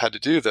I've had to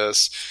do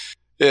this,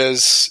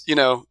 is,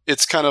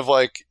 it's kind of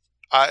like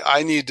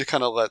I need to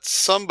kind of let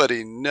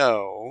somebody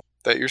know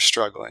that you're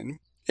struggling,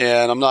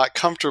 and I'm not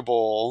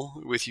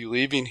comfortable with you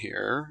leaving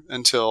here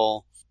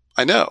until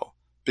I know,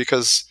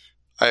 because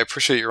I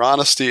appreciate your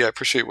honesty. I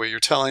appreciate what you're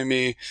telling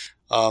me.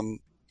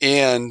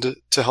 And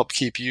to help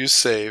keep you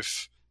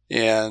safe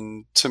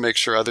and to make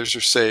sure others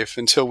are safe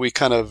until we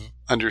kind of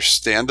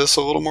understand this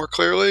a little more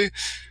clearly.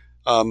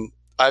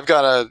 I've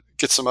got to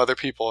get some other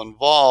people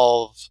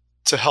involved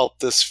to help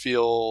this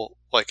feel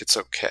like it's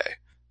okay,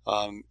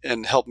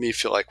 and help me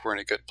feel like we're in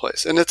a good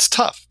place. And it's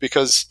tough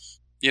because,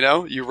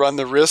 you run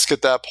the risk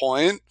at that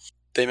point.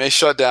 They may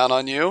shut down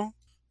on you.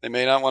 They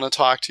may not want to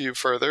talk to you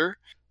further.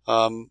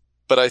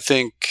 But I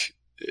think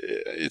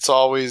it's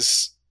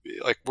always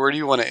like, where do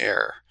you want to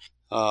err?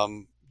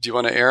 Do you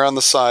want to err on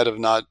the side of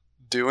not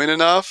doing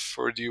enough,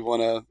 or do you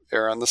want to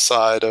err on the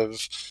side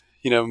of,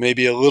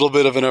 maybe a little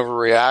bit of an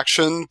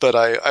overreaction? But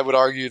I would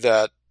argue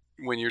that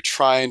when you're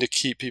trying to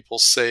keep people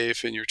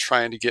safe and you're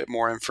trying to get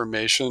more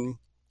information,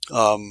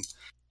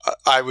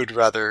 I would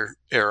rather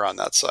err on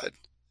that side.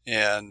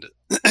 And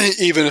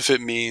even if it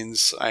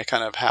means I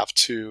kind of have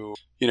to,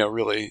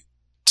 really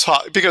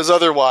talk, because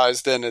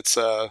otherwise then it's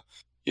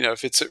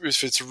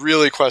if it's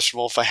really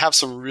questionable, if I have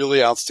some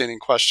really outstanding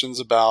questions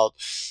about,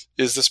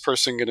 is this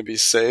person going to be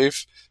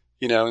safe?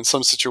 In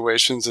some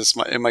situations,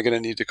 am I going to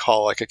need to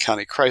call like a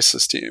county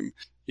crisis team,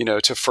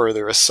 to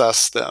further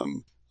assess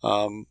them?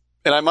 And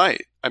I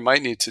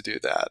might need to do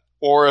that.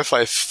 Or if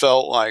I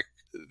felt like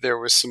there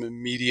was some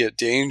immediate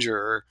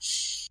danger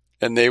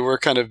and they were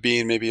kind of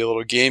being maybe a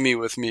little gamey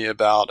with me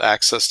about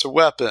access to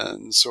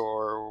weapons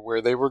or where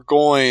they were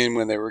going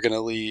when they were going to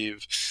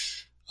leave,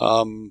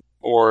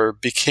 or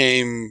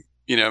became,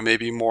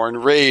 maybe more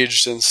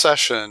enraged in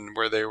session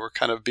where they were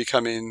kind of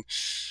becoming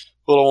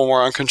a little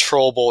more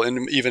uncontrollable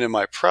even in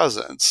my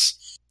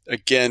presence.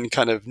 Again,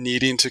 kind of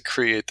needing to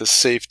create the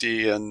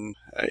safety. And,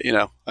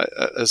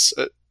 as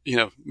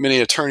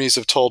many attorneys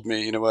have told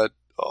me,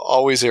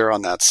 always err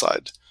on that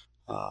side.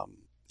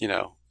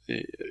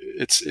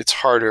 It's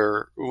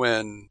harder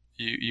when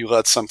you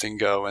let something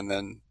go and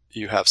then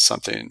you have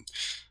something,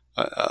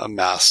 a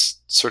mass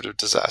sort of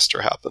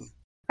disaster happen.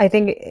 I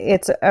think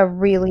it's a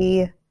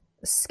really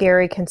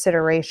scary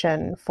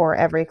consideration for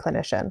every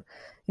clinician,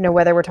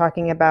 whether we're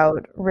talking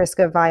about risk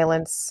of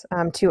violence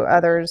to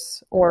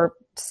others or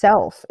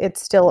self. It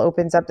still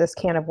opens up this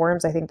can of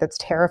worms, I think, that's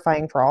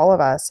terrifying for all of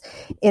us,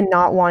 in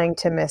not wanting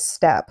to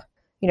misstep,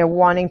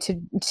 wanting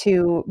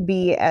to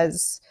be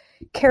as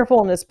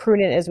careful and as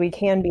prudent as we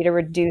can be to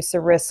reduce the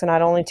risk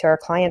not only to our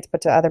clients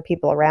but to other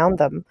people around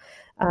them.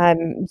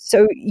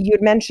 So you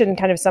had mentioned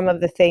kind of some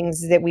of the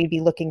things that we'd be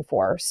looking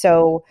for.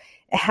 So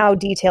how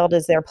detailed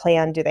is their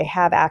plan? Do they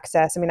have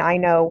access? I mean, I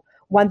know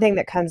one thing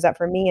that comes up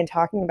for me in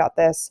talking about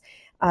this,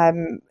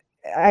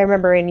 I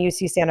remember in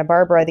UC Santa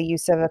Barbara, the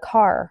use of a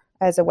car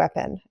as a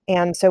weapon.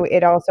 And so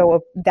it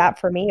also, that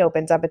for me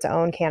opens up its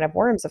own can of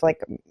worms of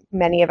like,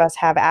 many of us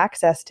have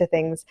access to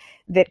things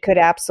that could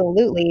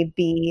absolutely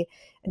be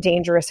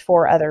dangerous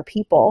for other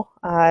people.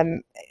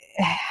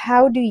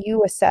 How do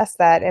you assess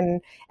that,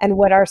 and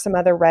what are some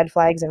other red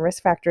flags and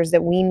risk factors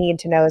that we need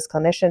to know as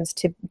clinicians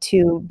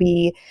to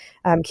be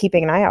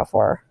keeping an eye out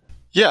for?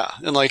 Yeah,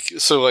 and like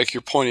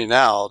you're pointing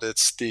out,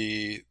 it's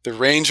the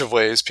range of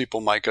ways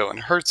people might go and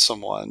hurt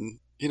someone.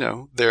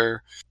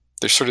 They're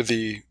sort of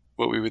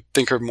what we would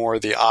think are more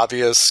the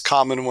obvious,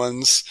 common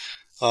ones,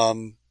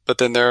 but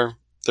then there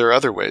are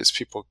other ways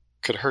people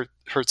could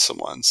hurt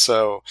someone.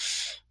 So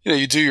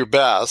you do your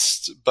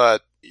best,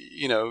 but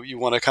you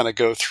want to kind of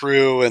go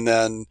through, and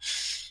then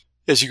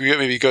as you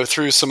maybe go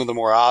through some of the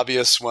more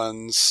obvious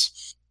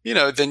ones,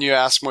 then you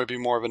ask maybe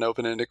more of an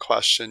open-ended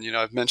question.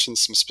 I've mentioned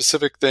some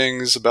specific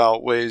things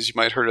about ways you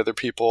might hurt other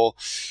people,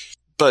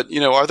 but,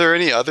 are there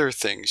any other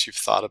things you've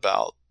thought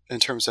about in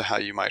terms of how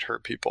you might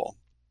hurt people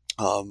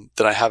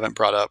that I haven't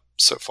brought up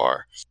so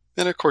far?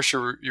 And of course,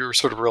 you're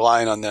sort of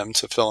relying on them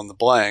to fill in the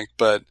blank,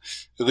 but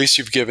at least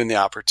you've given the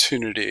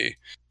opportunity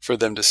for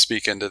them to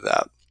speak into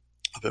that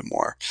a bit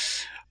more.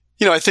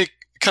 I think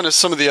kind of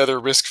some of the other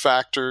risk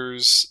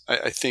factors,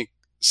 I think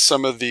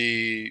some of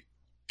the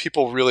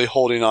people really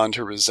holding on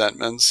to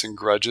resentments and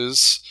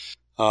grudges,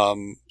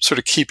 sort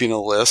of keeping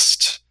a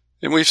list.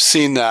 And we've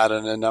seen that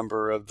in a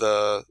number of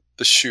the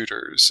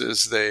shooters,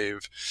 is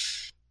they've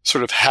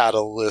sort of had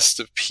a list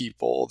of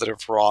people that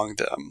have wronged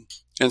them.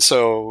 And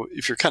so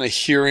if you're kind of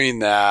hearing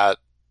that,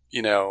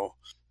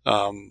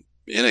 and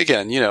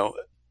again,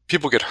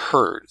 people get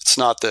hurt. It's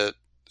not that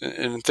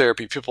in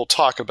therapy, people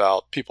talk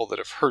about people that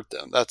have hurt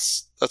them.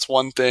 That's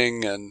one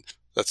thing, and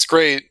that's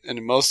great. And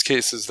in most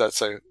cases,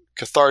 that's a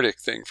cathartic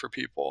thing for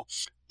people.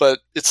 But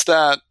it's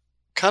that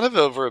kind of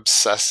over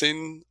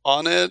obsessing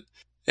on it,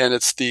 and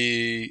it's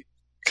the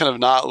kind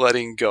of not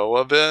letting go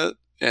of it.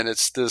 And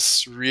it's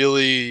this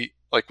really,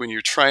 like when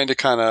you're trying to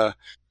kind of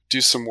do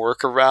some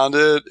work around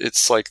it,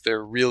 it's like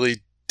they're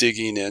really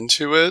digging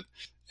into it.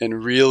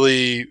 and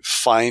really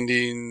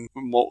finding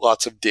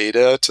lots of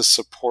data to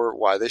support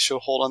why they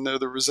should hold on to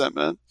the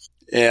resentment.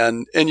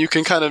 And you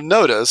can kind of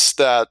notice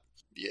that,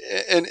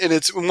 and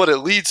what it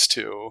leads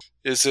to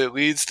is it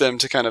leads them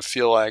to kind of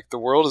feel like the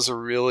world is a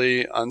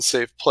really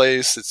unsafe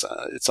place.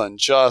 It's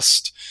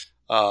unjust.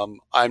 I'm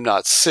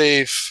not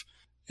safe,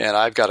 and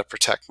I've got to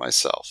protect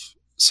myself.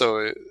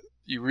 So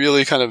you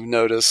really kind of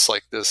notice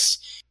like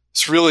this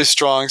really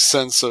strong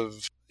sense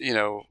of,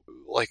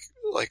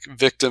 like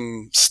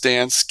victim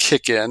stance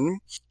kick in,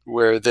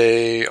 where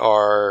they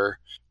are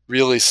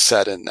really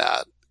set in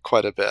that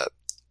quite a bit.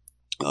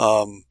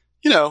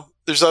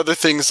 There's other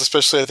things,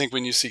 especially I think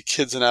when you see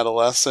kids and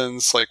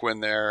adolescents, like when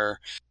they're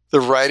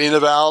writing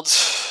about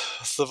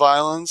the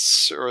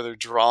violence or they're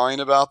drawing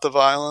about the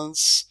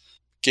violence.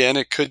 Again,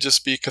 it could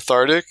just be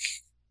cathartic,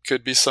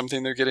 could be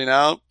something they're getting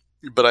out.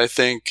 But I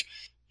think,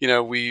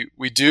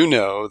 we do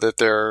know that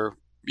they're,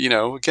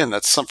 again,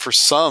 for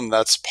some,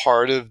 that's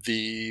part of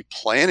the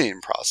planning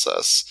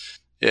process.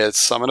 I'm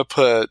going to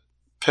put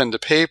pen to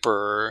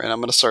paper and I'm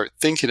going to start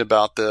thinking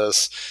about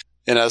this.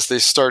 And as they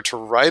start to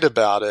write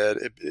about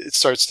it, it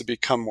starts to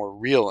become more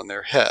real in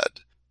their head.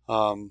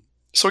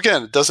 So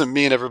again, it doesn't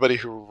mean everybody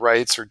who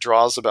writes or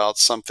draws about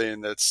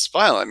something that's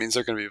violent means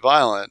they're going to be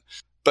violent,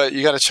 but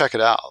you got to check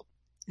it out,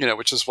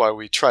 which is why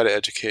we try to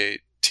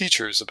educate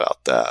teachers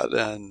about that.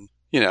 And,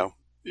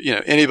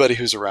 anybody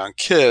who's around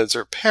kids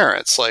or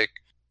parents,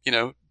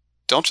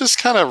 don't just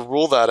kind of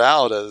rule that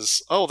out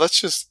as, oh,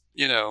 that's just,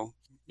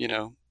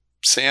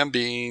 Sam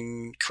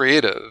being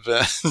creative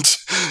and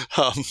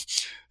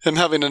him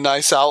having a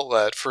nice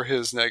outlet for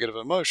his negative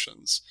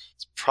emotions.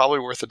 It's probably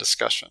worth a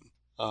discussion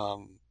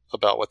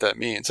about what that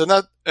means. And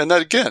that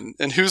again,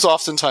 and who's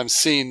oftentimes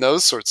seeing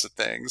those sorts of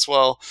things?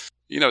 Well,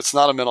 it's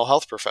not a mental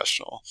health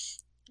professional.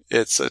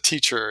 It's a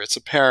teacher, it's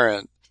a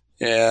parent,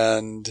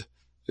 and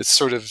it's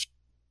sort of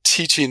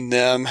teaching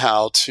them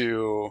how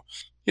to,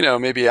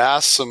 maybe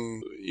ask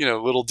some,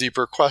 little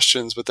deeper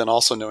questions, but then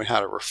also knowing how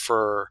to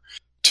refer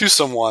to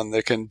someone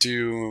that can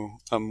do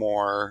a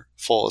more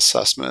full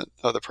assessment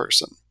of the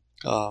person.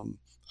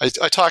 I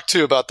talked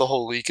too about the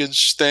whole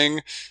leakage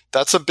thing.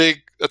 That's a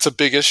big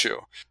issue.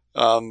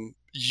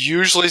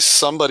 Usually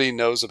somebody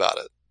knows about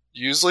it.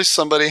 Usually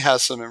somebody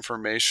has some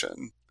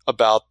information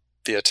about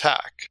the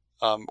attack,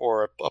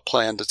 or a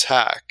planned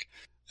attack.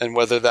 And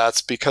whether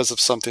that's because of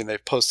something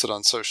they've posted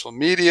on social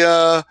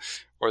media,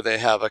 or they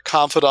have a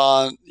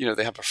confidant,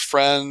 they have a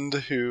friend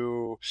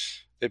who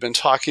they've been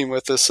talking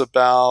with this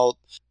about,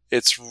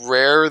 it's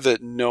rare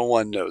that no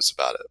one knows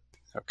about it.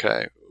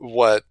 Okay.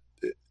 What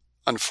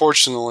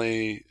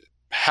unfortunately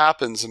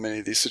happens in many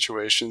of these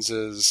situations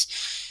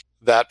is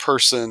that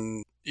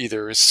person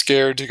either is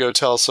scared to go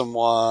tell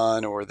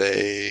someone, or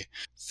they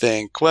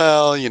think,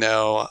 well,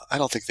 I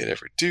don't think they'd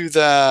ever do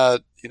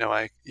that.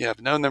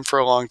 I've known them for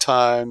a long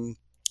time.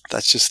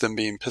 That's just them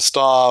being pissed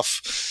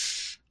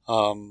off.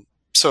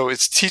 So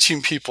it's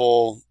teaching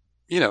people,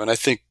 and I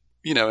think,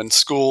 in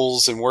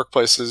schools and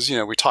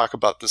workplaces, we talk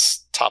about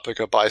this topic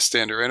of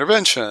bystander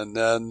intervention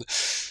and,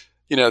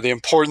 the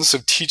importance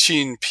of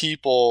teaching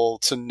people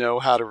to know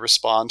how to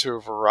respond to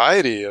a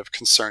variety of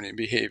concerning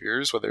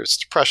behaviors, whether it's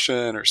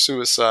depression or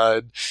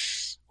suicide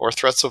or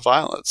threats of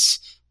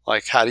violence.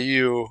 Like, how do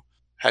you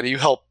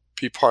help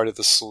be part of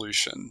the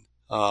solution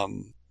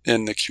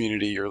in the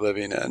community you're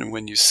living in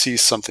when you see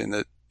something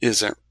that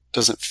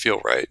doesn't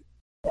feel right?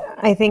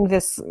 I think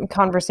this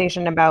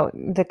conversation about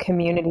the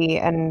community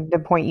and the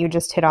point you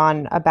just hit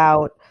on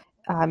about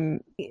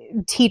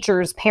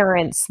teachers,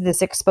 parents,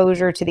 this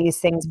exposure to these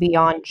things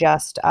beyond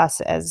just us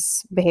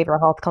as behavioral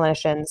health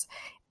clinicians.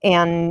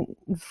 And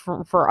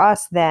for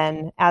us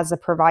then, as the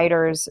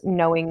providers,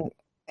 knowing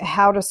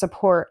how to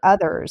support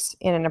others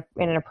in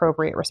an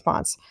appropriate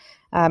response,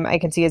 I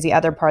can see as the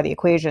other part of the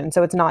equation.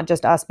 So it's not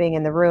just us being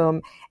in the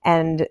room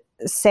and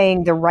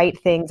saying the right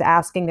things,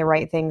 asking the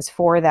right things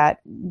for that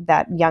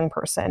young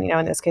person.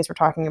 In this case, we're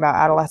talking about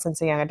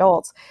adolescents and young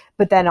adults.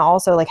 But then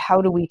also, like,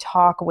 how do we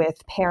talk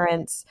with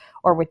parents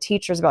or with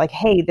teachers about, like,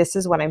 hey, this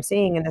is what I'm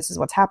seeing and this is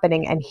what's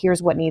happening and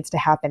here's what needs to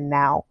happen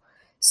now.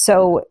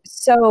 So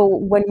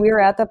when we're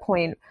at the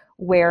point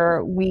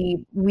where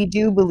we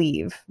do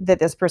believe that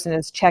this person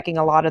is checking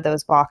a lot of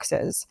those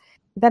boxes,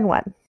 then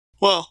what?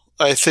 Well,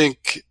 I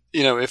think,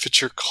 if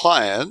it's your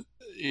client,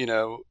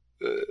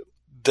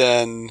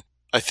 then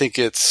I think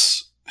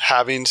it's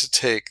having to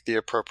take the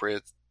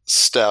appropriate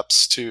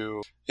steps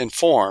to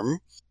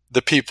inform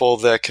the people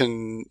that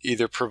can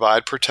either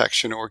provide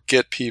protection or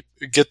get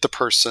the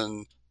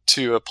person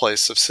to a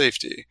place of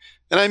safety.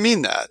 And I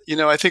mean that.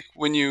 I think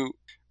when you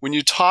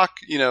talk,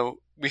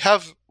 we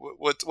have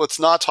what's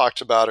not talked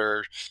about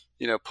or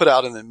put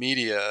out in the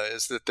media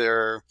is that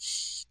there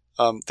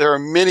are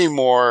many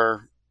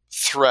more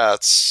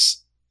threats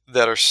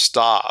that are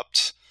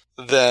stopped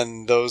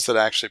than those that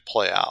actually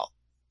play out.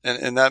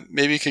 And that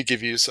maybe could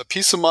give you a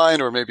peace of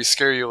mind or maybe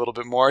scare you a little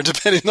bit more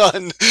depending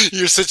on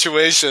your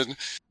situation.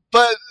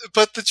 But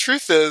the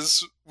truth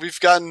is we've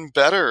gotten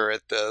better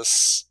at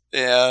this,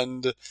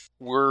 and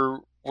we're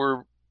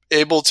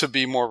able to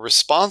be more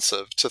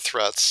responsive to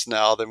threats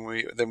now than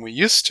we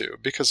used to,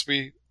 because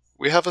we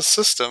have a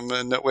system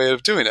and a way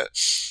of doing it.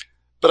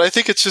 But I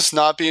think it's just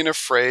not being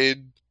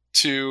afraid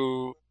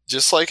to,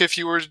 just like if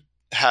you were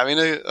having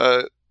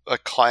a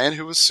client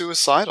who was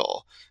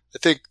suicidal, I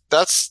think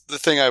that's the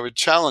thing I would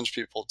challenge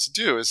people to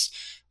do is,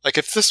 like,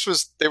 if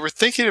they were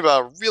thinking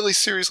about really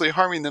seriously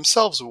harming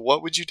themselves,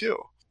 what would you do?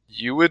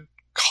 You would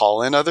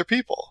call in other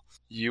people.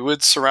 You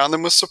would surround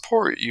them with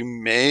support. You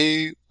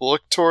may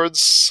look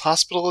towards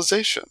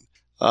hospitalization,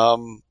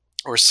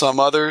 or some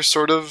other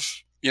sort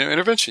of,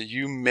 intervention.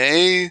 You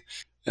may,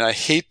 and I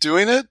hate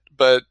doing it,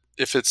 but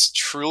if it's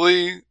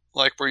truly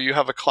like where you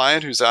have a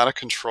client who's out of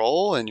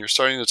control and you're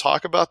starting to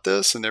talk about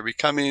this and they're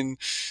becoming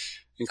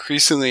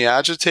increasingly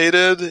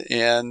agitated,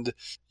 and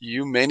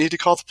you may need to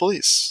call the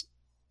police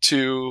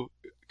to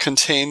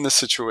contain the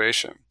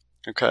situation.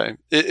 Okay.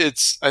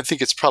 I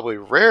think it's probably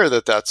rare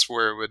that that's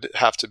where it would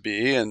have to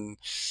be.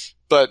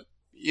 But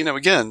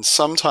again,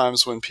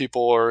 sometimes when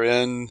people are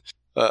in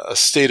a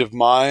state of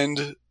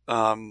mind,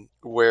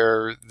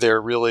 where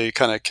they're really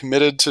kind of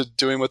committed to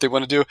doing what they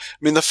want to do. I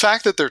mean, the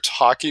fact that they're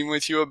talking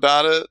with you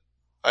about it,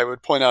 I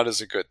would point out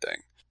is a good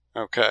thing.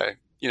 Okay.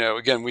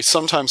 Again, we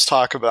sometimes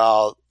talk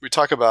about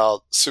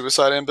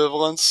suicide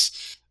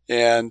ambivalence,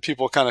 and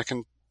people kind of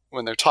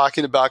when they're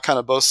talking about kind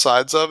of both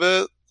sides of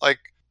it, like,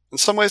 in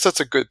some ways that's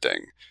a good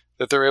thing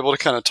that they're able to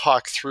kind of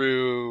talk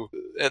through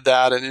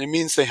that. And it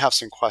means they have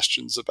some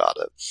questions about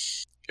it.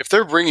 If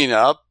they're bringing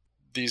up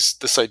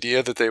this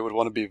idea that they would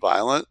want to be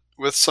violent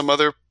with some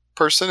other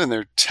person and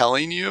they're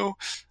telling you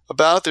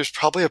about it, there's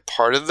probably a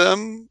part of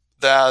them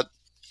that,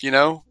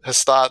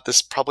 has thought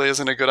this probably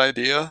isn't a good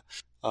idea,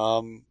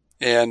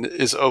 and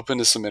is open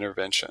to some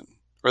intervention,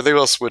 or they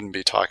else wouldn't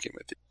be talking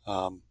with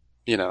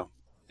you.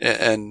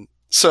 And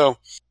so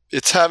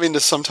it's having to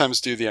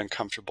sometimes do the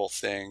uncomfortable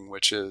thing,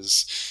 which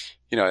is,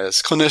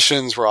 as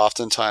clinicians, we're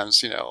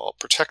oftentimes,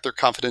 protect their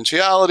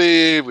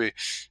confidentiality.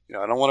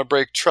 I don't want to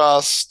break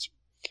trust.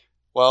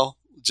 Well,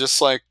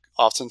 just like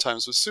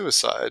oftentimes with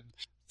suicide,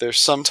 there's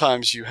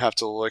sometimes you have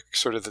to look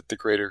sort of at the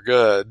greater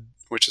good,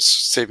 which is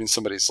saving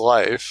somebody's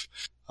life,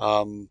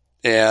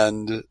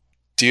 and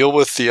deal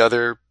with the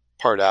other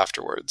part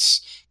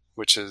afterwards,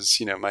 which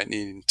is, might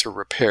need to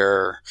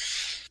repair,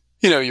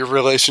 your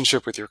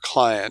relationship with your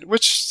client,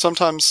 which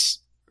sometimes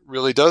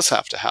really does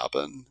have to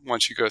happen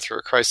once you go through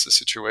a crisis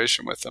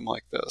situation with them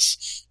like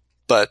this.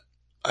 But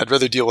I'd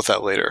rather deal with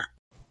that later.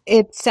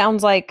 It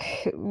sounds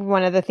like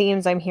one of the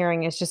themes I'm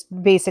hearing is just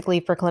basically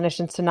for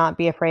clinicians to not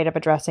be afraid of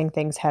addressing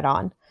things head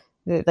on.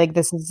 Like,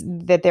 this is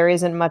that there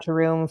isn't much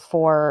room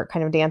for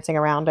kind of dancing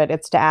around it.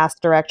 It's to ask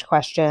direct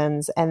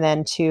questions, and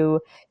then to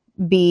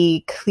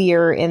be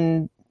clear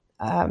in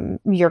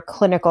your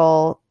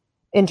clinical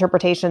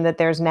interpretation that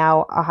there's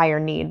now a higher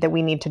need, that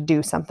we need to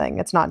do something.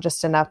 It's not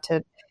just enough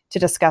to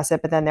discuss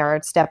it, but then there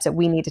are steps that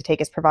we need to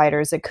take as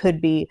providers. It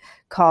could be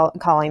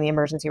calling the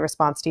emergency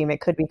response team.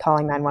 It could be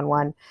calling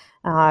 911,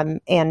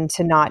 and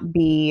to not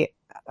be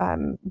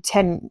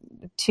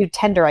too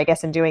tender, I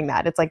guess, in doing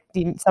that. It's like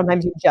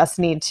sometimes you just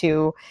need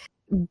to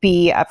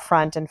be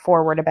upfront and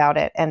forward about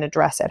it and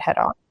address it head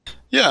on.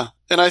 Yeah.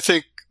 And I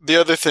think the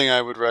other thing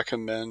I would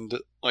recommend,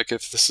 like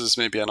if this is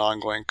maybe an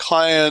ongoing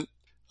client,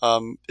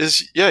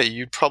 is,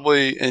 you'd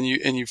probably, and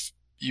you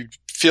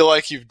feel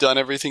like you've done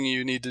everything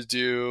you need to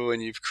do,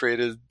 and you've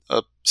created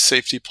a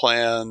safety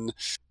plan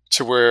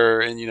to where,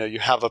 and you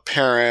have a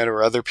parent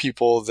or other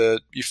people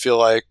that you feel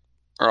like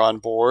are on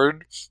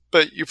board,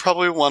 but you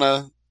probably want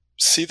to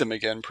see them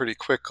again pretty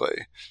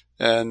quickly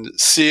and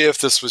see if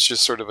this was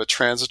just sort of a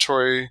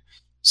transitory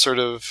sort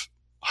of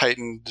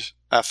heightened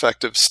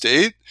affective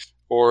state,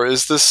 or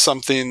is this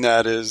something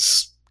that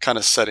is kind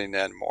of setting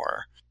in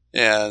more?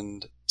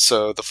 And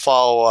so the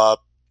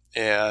follow-up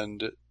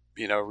and,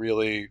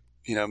 really,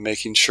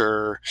 making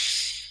sure,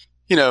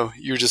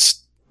 you're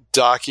just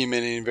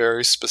documenting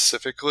very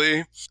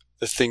specifically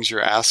the things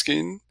you're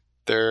asking,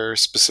 their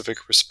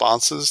specific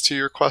responses to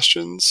your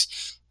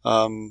questions.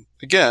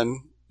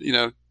 Again,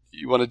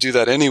 you want to do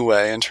that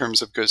anyway in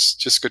terms of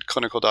just good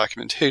clinical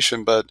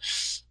documentation, but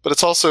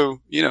it's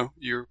also,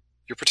 you're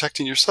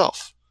protecting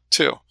yourself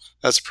too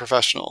as a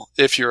professional.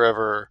 If you're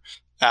ever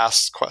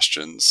asked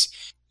questions,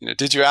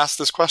 did you ask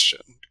this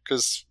question?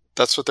 Because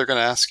that's what they're going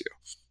to ask you.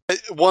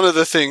 One of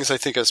the things I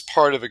think as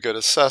part of a good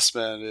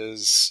assessment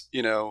is,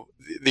 the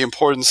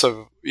importance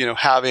of,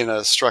 having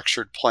a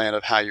structured plan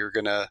of how you're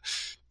going to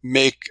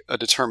make a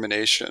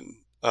determination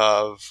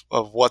of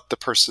what the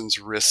person's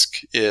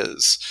risk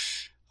is.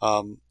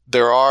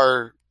 There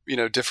are,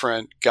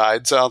 different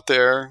guides out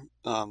there.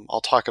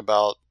 I'll talk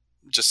about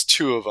just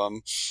two of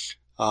them.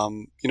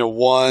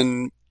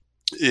 One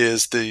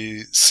is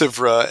the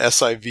SIVRA,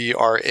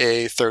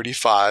 SIVRA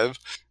 35,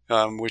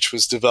 which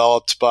was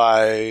developed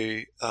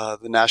by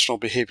the National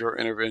Behavioral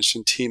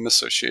Intervention Team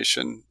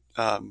Association.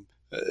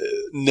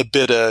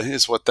 NBITA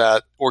is what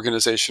that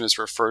organization is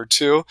referred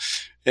to.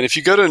 And if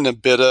you go to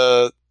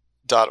NBITA.org,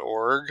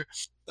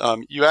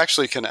 you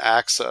actually can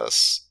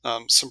access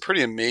some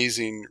pretty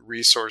amazing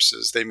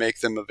resources. They make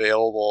them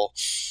available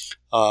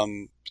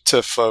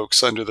to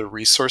folks under the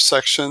resource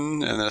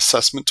section and the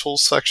assessment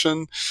tools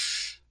section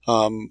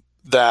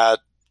that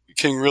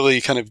can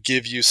really kind of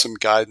give you some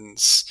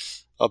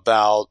guidance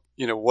about,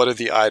 what are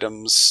the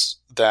items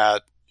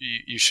that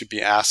you should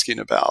be asking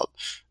about.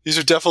 These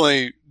are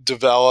definitely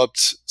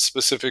developed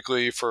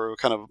specifically for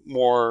kind of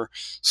more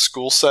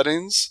school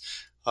settings.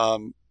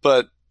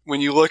 But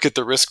when you look at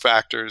the risk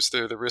factors,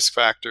 they're the risk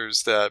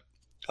factors that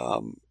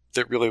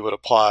that really would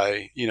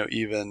apply,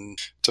 even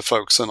to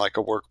folks in like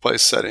a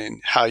workplace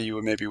setting. How you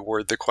would maybe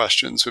word the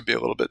questions would be a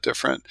little bit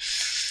different.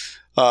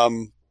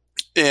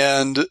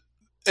 And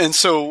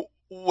so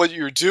what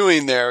you're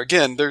doing there,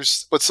 again,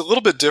 there's what's a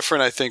little bit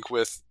different, I think,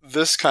 with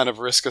this kind of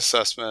risk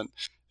assessment.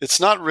 It's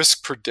not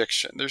risk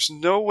prediction. There's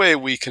no way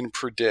we can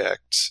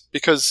predict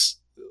because,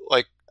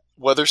 like,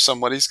 whether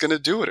somebody's going to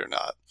do it or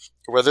not,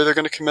 or whether they're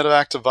going to commit an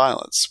act of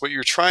violence. What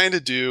you're trying to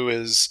do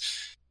is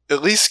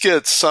at least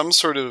get some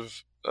sort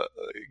of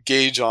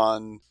gauge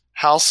on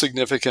how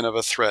significant of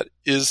a threat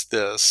is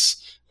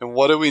this, and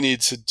what do we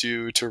need to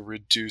do to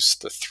reduce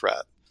the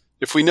threat.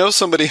 If we know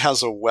somebody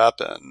has a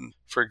weapon,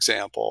 for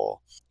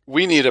example,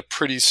 we need a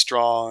pretty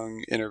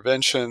strong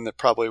intervention that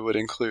probably would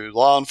include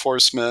law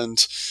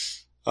enforcement,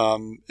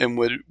 and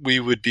we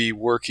would be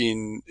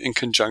working in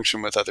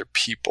conjunction with other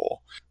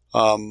people,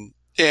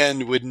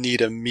 and would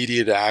need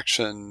immediate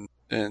action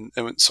and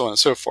so on and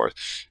so forth.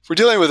 If we're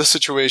dealing with a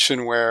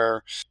situation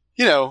where,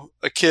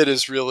 a kid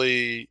is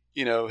really,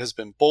 has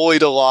been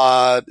bullied a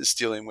lot, is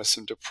dealing with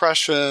some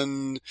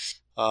depression,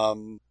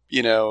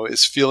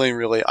 is feeling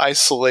really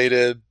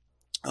isolated,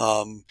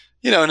 and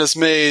has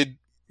made,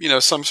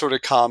 some sort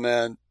of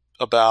comment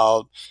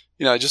about,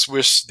 I just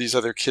wish these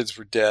other kids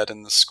were dead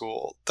in the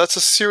school. That's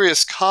a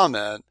serious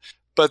comment,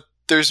 but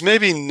there's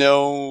maybe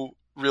no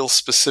real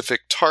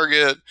specific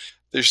target.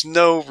 There's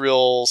no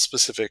real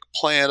specific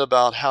plan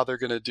about how they're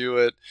going to do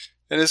it,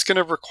 and it's going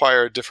to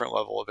require a different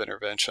level of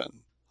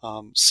intervention.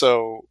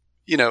 So,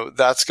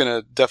 that's going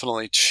to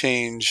definitely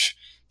change,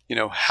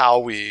 how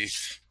we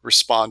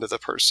respond to the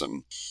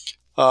person.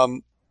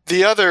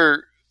 The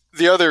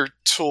other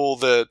tool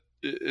that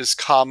is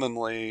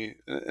commonly,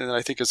 and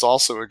I think is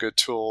also a good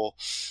tool,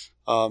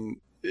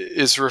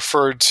 is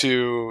referred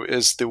to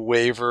as the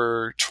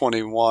Waiver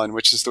 21,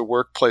 which is the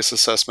Workplace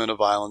Assessment of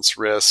Violence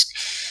Risk.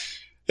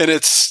 And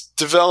it's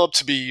developed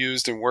to be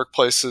used in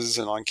workplaces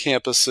and on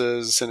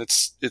campuses, and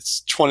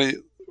it's 20,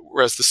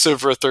 whereas the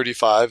CIVRA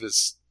 35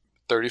 is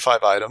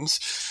 35 items.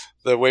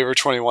 The Waiver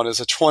 21 is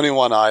a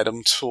 21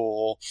 item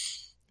tool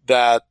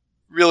that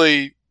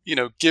really,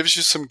 gives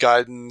you some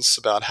guidance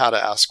about how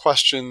to ask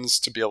questions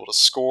to be able to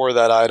score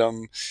that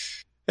item.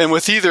 And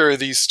with either of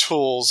these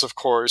tools, of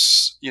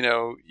course,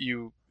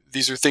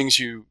 these are things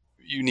you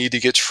need to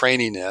get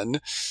training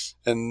in,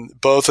 and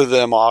both of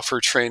them offer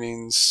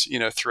trainings,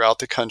 throughout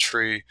the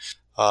country.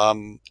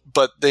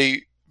 But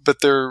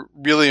they're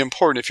really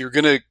important. If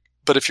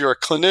you're a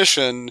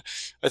clinician,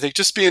 I think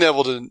just being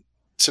able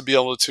to be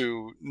able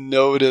to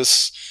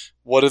notice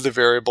what are the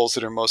variables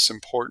that are most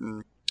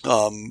important,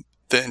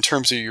 that in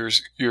terms of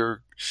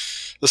your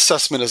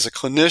assessment as a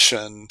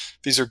clinician,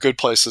 these are good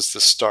places to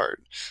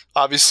start.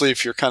 Obviously,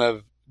 if you're kind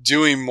of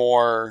doing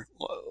more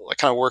like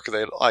kind of work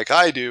like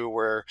I do,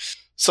 where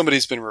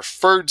somebody's been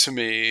referred to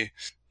me,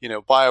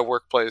 by a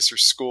workplace or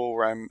school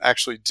where I'm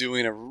actually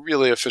doing a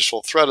really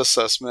official threat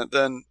assessment,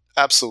 then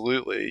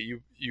absolutely,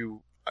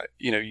 you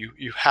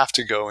have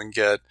to go and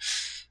get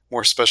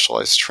more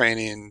specialized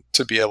training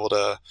to be able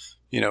to,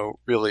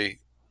 really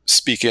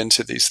speak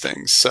into these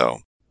things. So,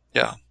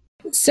 yeah.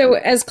 So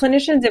as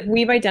clinicians, if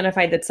we've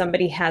identified that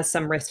somebody has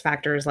some risk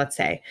factors, let's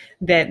say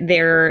that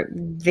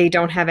they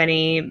don't have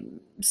any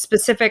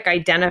specific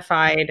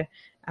identified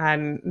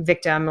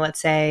victim, let's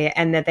say,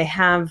 and that they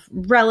have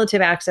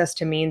relative access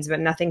to means,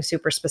 but nothing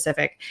super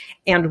specific.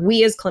 And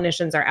we as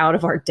clinicians are out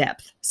of our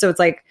depth. So it's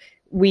like,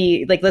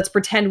 let's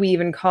pretend we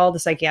even call the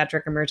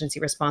psychiatric emergency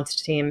response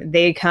team.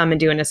 They come and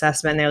do an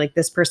assessment, and they're like,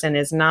 this person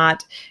is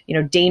not,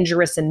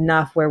 dangerous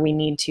enough where we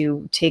need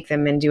to take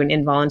them and do an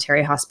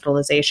involuntary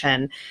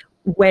hospitalization.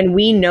 When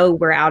we know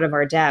we're out of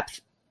our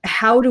depth,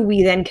 how do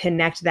we then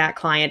connect that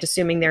client,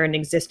 assuming they're an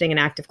existing and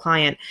active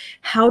client?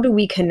 How do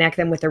we connect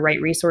them with the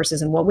right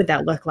resources, and what would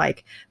that look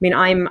like? I mean,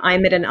 I'm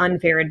at an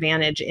unfair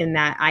advantage in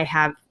that I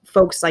have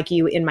folks like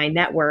you in my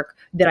network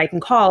that I can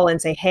call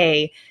and say,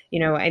 hey,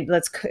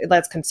 let's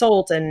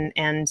consult and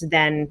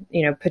then,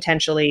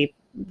 potentially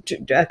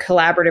a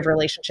collaborative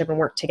relationship and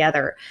work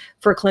together.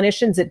 For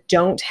clinicians that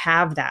don't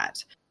have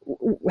that,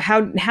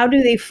 how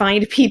do they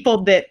find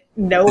people that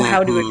know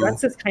how to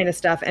address this kind of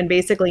stuff and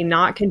basically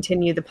not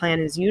continue the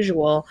plan as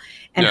usual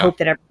and hope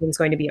that everything's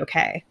going to be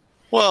okay?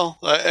 Well,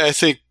 I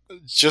think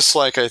just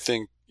like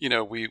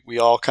we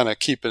all kind of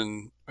keep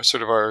in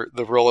sort of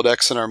the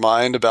Rolodex in our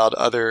mind about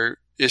other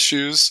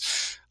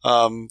issues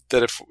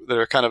that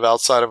are kind of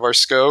outside of our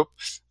scope.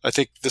 I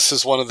think this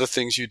is one of the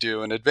things you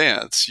do in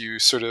advance. You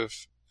sort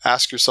of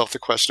ask yourself the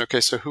question,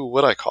 okay, so who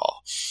would I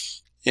call?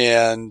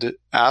 And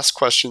ask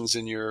questions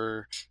in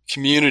your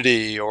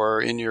community or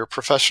in your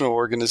professional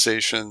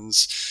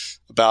organizations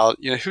about,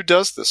 who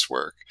does this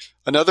work.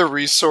 Another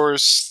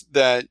resource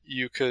that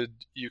you could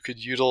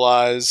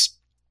utilize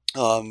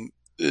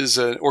is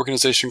an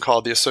organization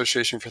called the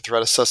Association for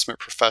Threat Assessment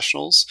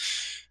Professionals,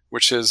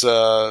 which is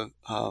a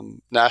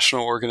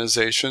national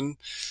organization.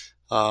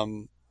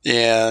 And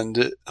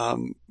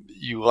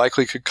you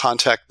likely could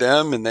contact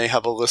them, and they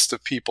have a list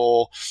of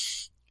people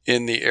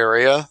in the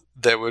area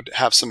that would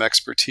have some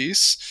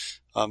expertise.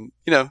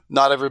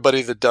 Not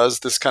everybody that does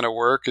this kind of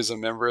work is a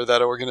member of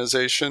that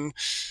organization,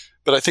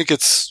 but I think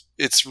it's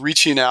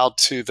reaching out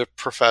to the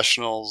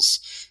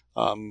professionals,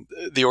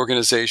 the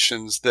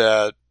organizations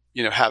that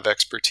have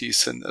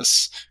expertise in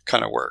this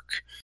kind of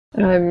work.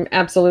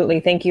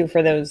 Absolutely. Thank you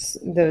for those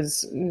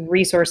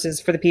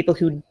resources for the people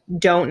who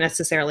don't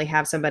necessarily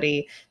have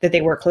somebody that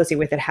they work closely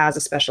with that has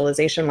a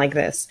specialization like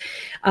this.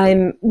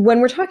 When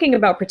we're talking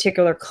about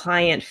particular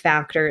client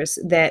factors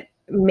that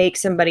make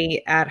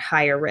somebody at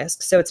higher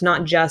risk, so it's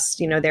not just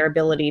their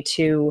ability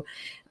to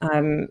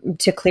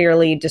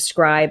clearly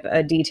describe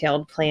a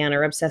detailed plan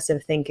or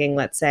obsessive thinking,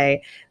 let's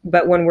say.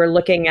 But when we're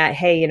looking at,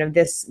 hey,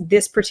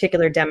 this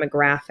particular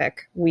demographic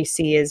we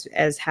see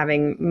as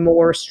having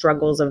more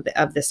struggles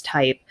of this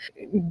type,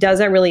 does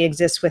that really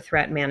exist with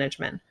threat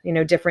management?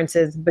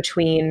 Differences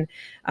between,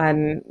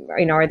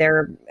 are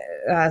there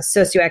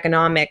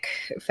socioeconomic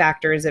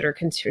factors that are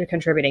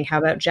contributing? How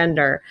about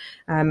gender?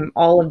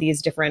 All of these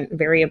different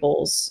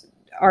variables,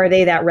 are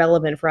they that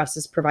relevant for us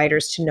as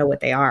providers to know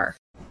what they are?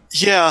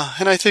 Yeah,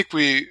 and I think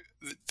the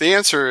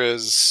answer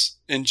is,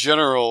 in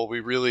general, we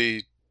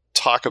really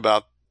talk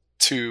about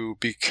to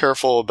be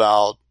careful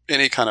about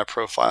any kind of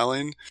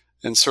profiling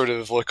and sort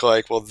of look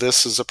like, well,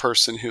 this is a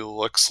person who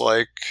looks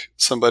like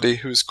somebody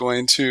who's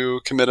going to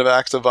commit an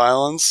act of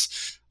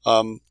violence,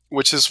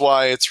 which is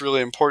why it's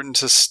really important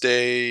to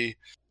stay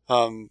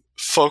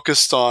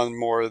focused on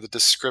more of the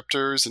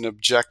descriptors and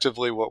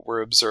objectively what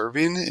we're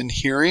observing and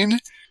hearing,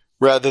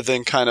 rather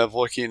than kind of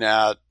looking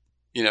at,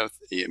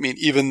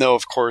 even though,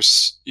 of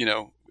course,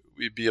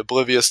 we'd be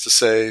oblivious to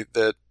say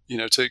that,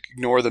 to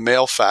ignore the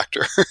male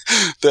factor,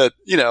 that,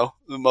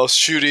 the most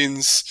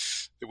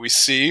shootings that we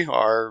see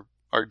are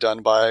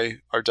done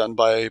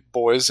by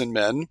boys and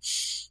men.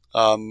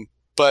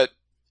 But,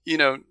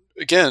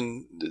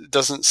 again, it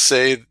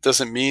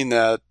doesn't mean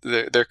that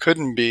there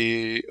couldn't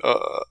be,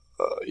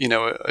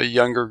 a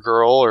younger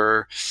girl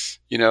or,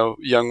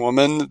 young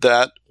woman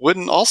that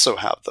wouldn't also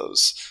have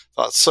those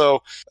thoughts.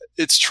 So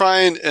it's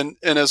trying, and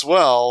as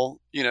well,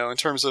 in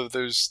terms of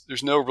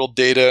there's no real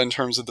data in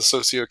terms of the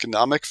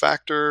socioeconomic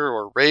factor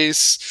or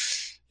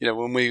race.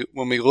 When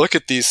we look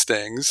at these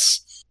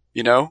things,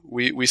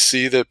 we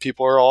see that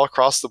people are all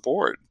across the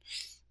board.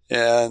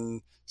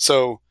 And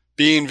so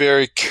being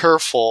very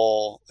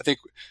careful, I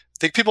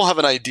think people have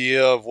an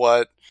idea of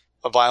what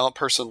a violent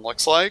person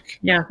looks like.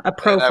 Yeah, a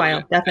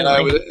profile,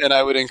 definitely. And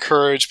I would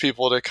encourage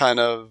people to kind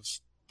of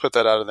put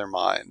that out of their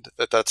mind,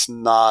 that's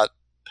not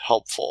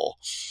helpful.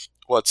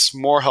 What's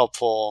more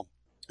helpful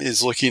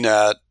is looking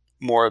at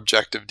more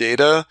objective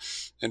data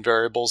and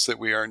variables that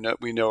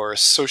we know are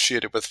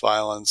associated with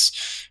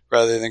violence,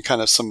 rather than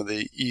kind of some of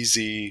the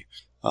easy,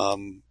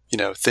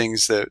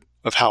 things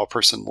of how a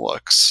person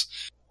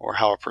looks or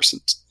how a person,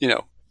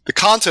 the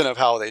content of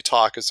how they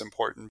talk is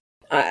important.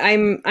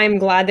 I'm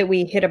glad that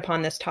we hit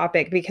upon this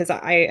topic, because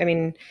I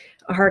mean,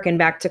 harken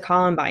back to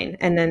Columbine,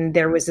 and then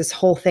there was this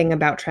whole thing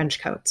about trench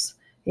coats.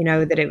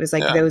 That it was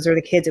like, those are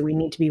the kids that we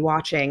need to be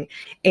watching.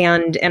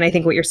 And I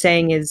think what you're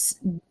saying is,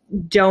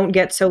 don't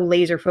get so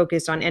laser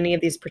focused on any of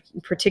these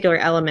particular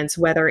elements,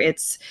 whether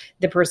it's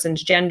the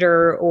person's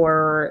gender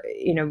or,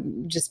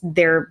 just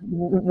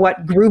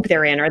what group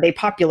they're in. Are they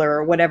popular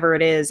or whatever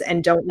it is?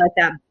 And don't let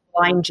that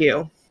blind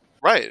you.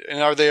 Right.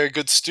 And are they a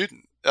good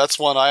student? That's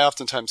one I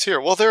oftentimes hear.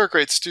 Well, they're a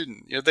great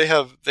student. They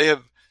have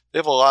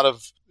a lot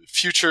of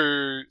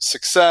future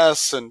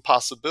success and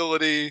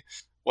possibility.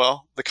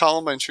 Well, the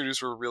Columbine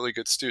shooters were really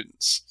good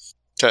students.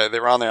 Okay, they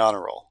were on the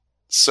honor roll.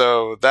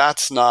 So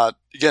that's not,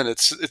 again,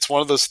 it's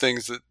one of those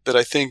things that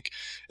I think,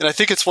 and I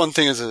think it's one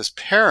thing as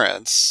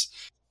parents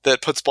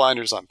that puts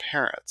blinders on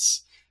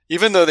parents.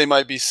 Even though they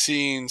might be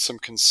seeing some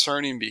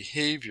concerning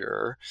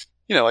behavior,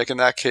 like in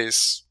that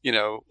case,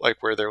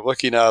 like where they're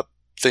looking up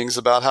things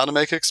about how to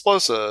make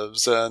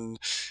explosives and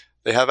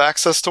they have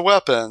access to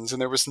weapons,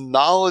 and there was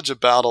knowledge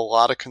about a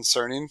lot of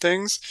concerning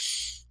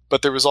things.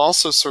 But there was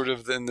also sort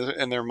of in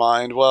their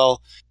mind,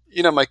 well,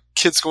 my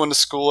kid's going to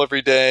school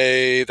every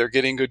day. They're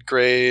getting good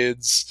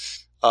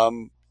grades.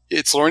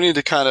 It's learning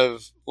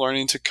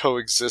to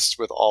coexist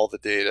with all the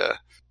data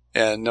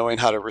and knowing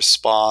how to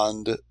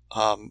respond,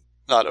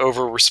 not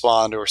over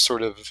respond or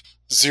sort of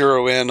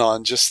zero in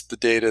on just the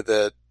data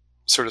that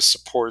sort of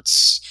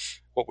supports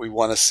what we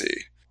want to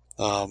see.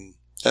 And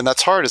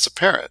that's hard as a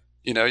parent.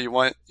 You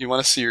want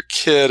to see your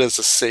kid as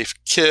a safe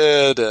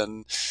kid,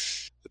 and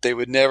they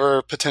would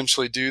never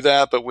potentially do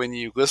that. But when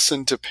you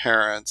listen to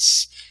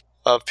parents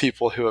of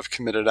people who have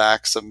committed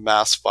acts of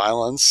mass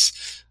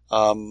violence,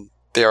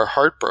 they are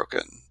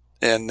heartbroken,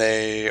 and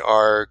they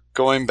are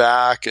going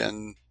back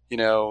and,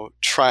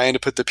 trying to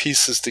put the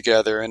pieces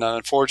together. And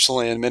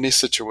unfortunately, in many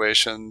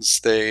situations,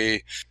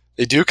 they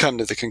do come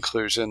to the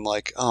conclusion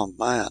like, oh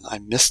man, I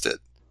missed it.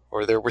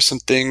 Or there were some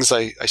things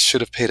I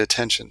should have paid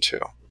attention to.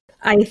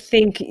 I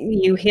think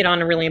you hit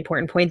on a really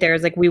important point there.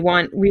 Is like we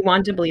want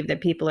to believe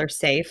that people are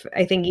safe.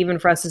 I think even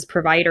for us as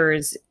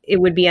providers, it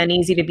would be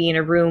uneasy to be in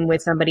a room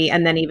with somebody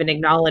and then even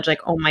acknowledge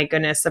like, oh my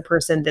goodness, the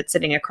person that's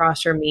sitting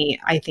across from me,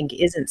 I think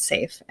isn't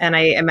safe. And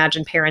I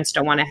imagine parents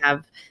don't want to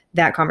have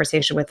that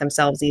conversation with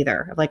themselves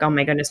either. Like, oh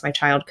my goodness, my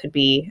child could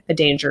be a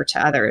danger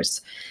to others.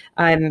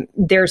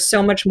 There's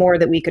so much more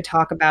that we could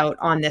talk about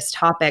on this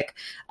topic.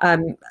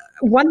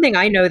 One thing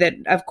I know that,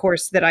 of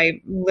course, that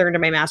I learned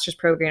in my master's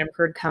program,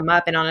 heard come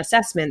up, and on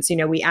assessments,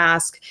 we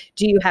ask,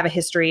 do you have a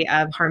history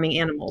of harming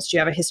animals? Do you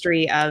have a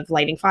history of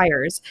lighting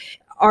fires?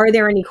 Are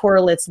there any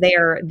correlates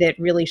there that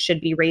really should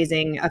be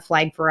raising a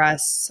flag for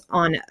us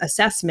on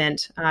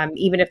assessment,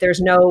 even if there's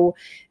no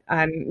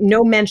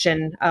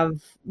mention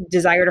of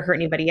desire to hurt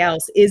anybody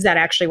else? Is that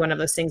actually one of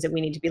those things that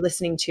we need to be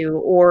listening to?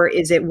 Or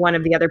is it one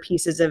of the other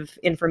pieces of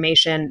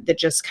information that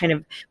just kind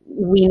of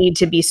we need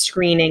to be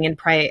screening and,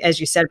 as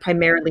you said,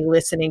 primarily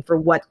listening for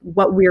what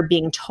we're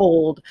being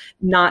told,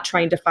 not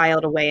trying to file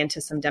it away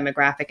into some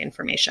demographic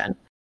information?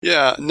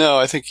 Yeah, no,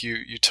 I think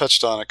you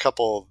touched on a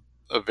couple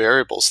of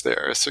variables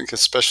there. I think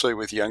especially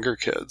with younger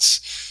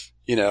kids,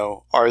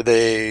 are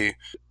they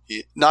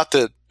not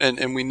that,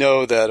 and we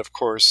know that, of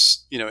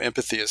course,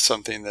 empathy is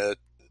something that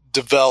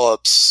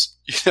develops,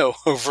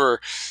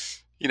 over,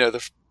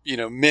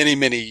 many,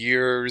 many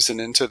years and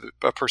into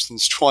a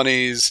person's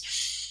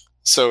 20s.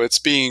 So it's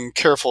being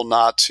careful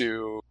not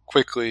to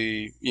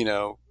quickly,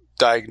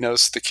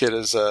 diagnose the kid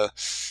as a,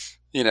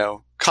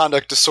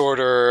 conduct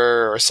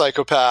disorder or a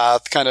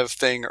psychopath kind of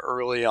thing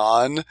early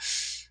on.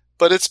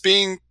 But it's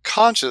being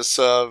conscious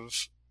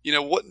of,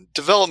 what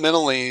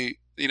developmentally,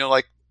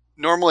 like,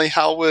 normally,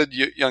 how would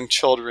young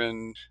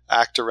children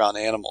act around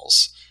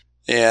animals?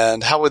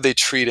 And how would they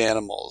treat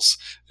animals?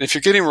 And if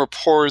you're getting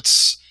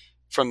reports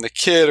from the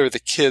kid or the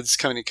kids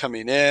coming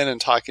in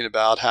and talking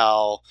about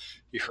how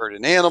you hurt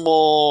an animal,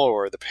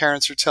 or the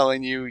parents are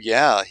telling you,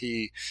 yeah,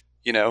 he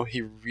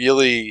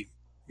really,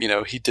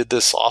 he did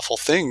this awful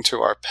thing to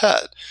our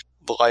pet,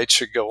 the light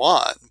should go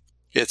on.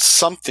 It's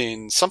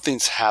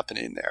something's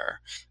happening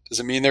there. Does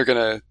it mean they're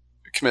going to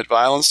commit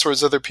violence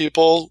towards other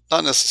people?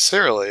 Not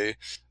necessarily.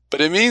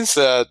 But it means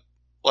that,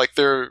 like,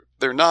 they're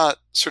not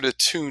sort of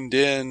tuned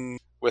in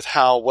with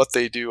how what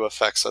they do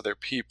affects other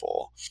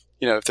people.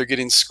 If they're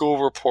getting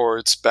school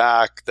reports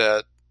back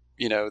that,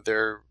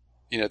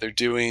 they're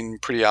doing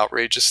pretty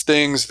outrageous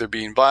things, they're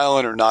being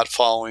violent or not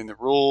following the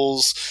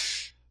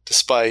rules,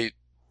 despite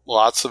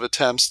lots of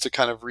attempts to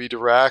kind of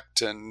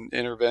redirect and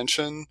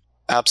intervention,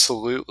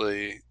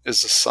 absolutely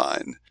is a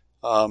sign.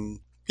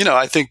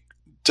 I think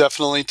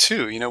definitely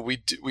too,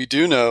 we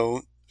do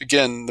know,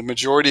 again, the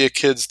majority of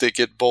kids that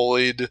get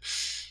bullied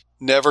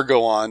never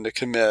go on to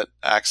commit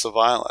acts of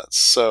violence.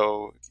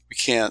 So we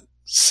can't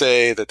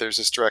say that there's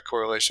this direct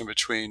correlation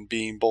between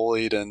being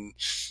bullied and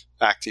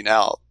acting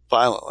out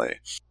violently.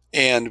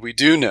 And we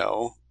do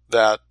know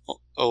that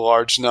a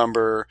large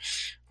number,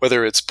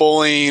 whether it's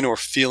bullying or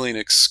feeling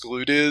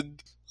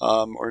excluded,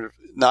 or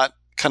not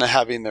kind of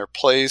having their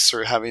place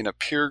or having a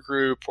peer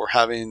group or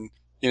having,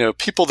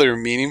 people that are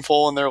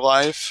meaningful in their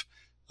life,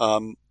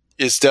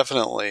 is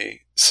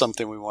definitely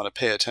something we want to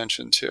pay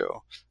attention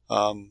to.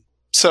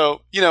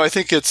 I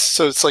think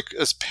it's like,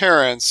 as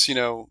parents,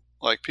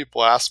 like,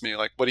 people ask me,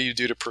 like, what do you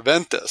do to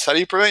prevent this? How do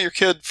you prevent your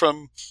kid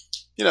from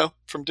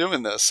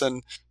doing this?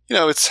 And,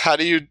 it's how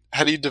do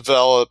you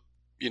develop,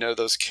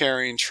 those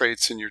caring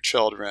traits in your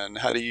children?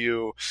 How do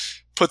you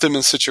put them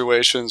in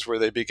situations where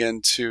they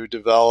begin to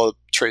develop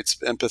traits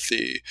of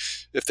empathy?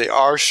 If they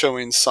are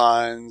showing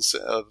signs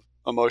of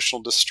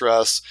emotional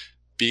distress,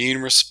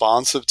 being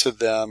responsive to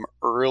them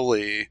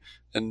early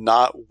and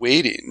not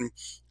waiting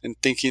and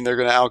thinking they're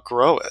going to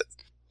outgrow it.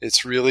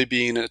 It's really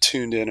being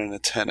attuned in and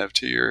attentive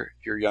to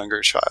your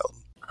younger child.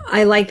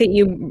 I like that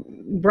you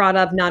brought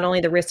up not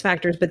only the risk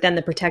factors, but then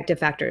the protective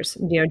factors.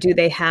 Do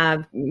they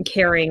have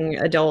caring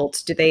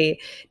adults? Do they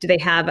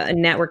have a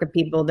network of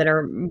people that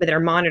are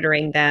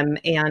monitoring them?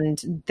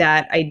 And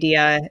that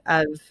idea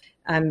of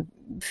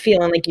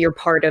feeling like you're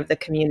part of the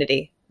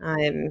community.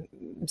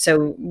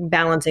 So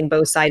balancing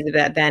both sides of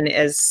that then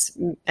as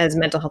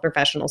mental health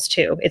professionals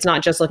too. It's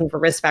not just looking for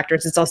risk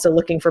factors, it's also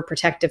looking for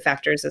protective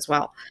factors as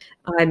well.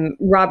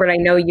 Robert, I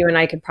know you and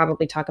I could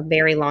probably talk a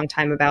very long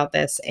time about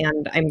this,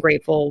 and I'm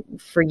grateful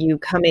for you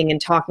coming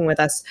and talking with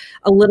us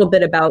a little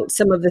bit about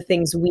some of the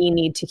things we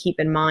need to keep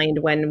in mind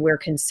when we're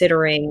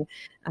considering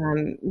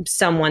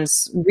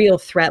someone's real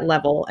threat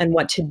level and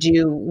what to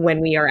do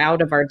when we are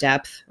out of our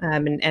depth,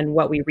 and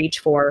what we reach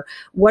for.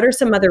 What are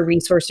some other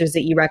resources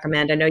that you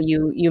recommend? I know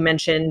you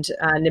mentioned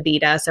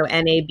NABITA, so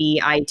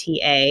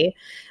NABITA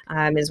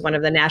is one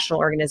of the national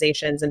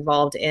organizations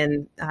involved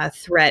in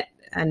threat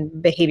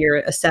and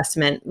behavior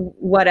assessment.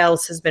 What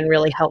else has been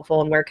really helpful,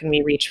 and where can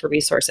we reach for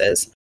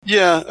resources?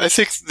 Yeah, I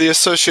think the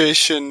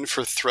Association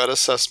for Threat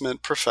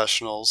Assessment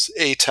Professionals,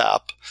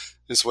 ATAP,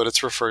 is what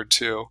it's referred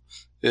to.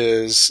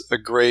 is a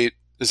great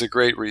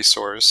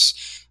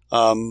resource.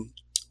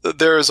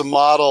 There is a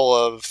model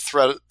of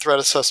threat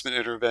assessment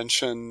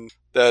intervention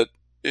that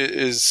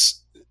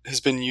has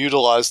been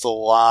utilized a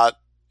lot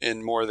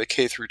in more of the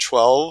K through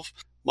 12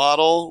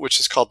 model, which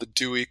is called the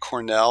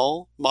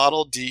Dewey-Cornell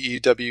model, Dewey,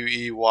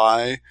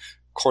 Cornell,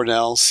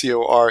 Cornell.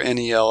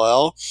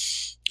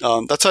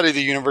 That's out of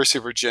the University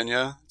of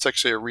Virginia. It's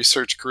actually a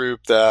research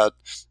group that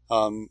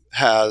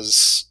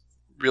has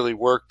really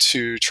worked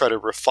to try to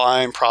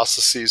refine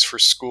processes for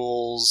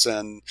schools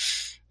and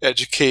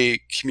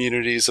educate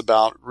communities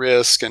about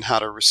risk and how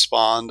to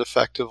respond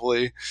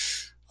effectively.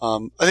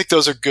 I think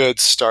those are good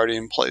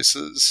starting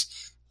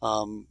places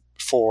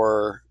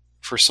for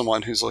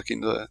someone who's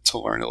looking to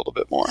learn a little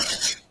bit more.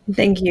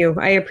 Thank you.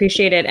 I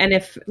appreciate it. And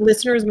if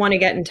listeners want to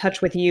get in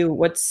touch with you,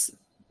 what's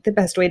the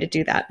best way to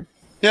do that?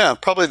 Yeah,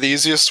 probably the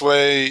easiest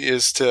way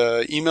is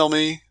to email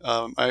me.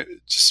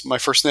 My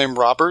first name,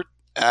 Robert,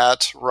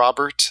 at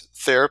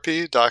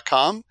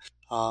roberttherapy.com.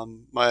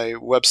 My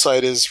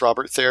website is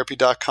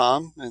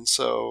roberttherapy.com. And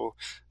so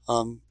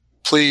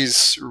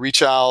please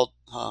reach out.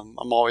 I'm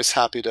always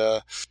happy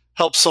to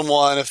help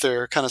someone if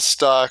they're kind of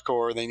stuck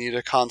or they need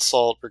a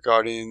consult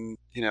regarding,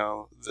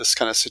 this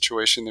kind of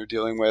situation they're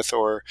dealing with,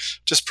 or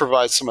just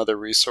provide some other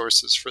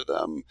resources for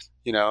them,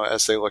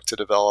 as they look to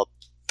develop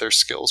their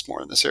skills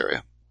more in this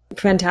area.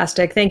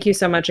 Fantastic. Thank you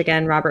so much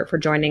again, Robert, for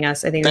joining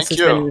us. I think this has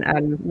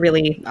been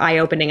really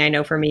eye-opening, I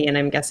know, for me, and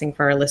I'm guessing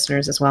for our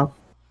listeners as well.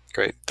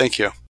 Great. Thank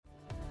you.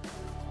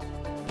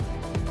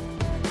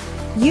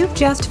 You've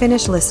just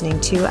finished listening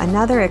to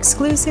another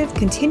exclusive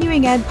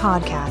Continuing Ed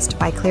podcast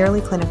by Clearly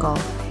Clinical.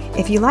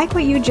 If you like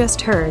what you just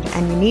heard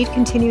and you need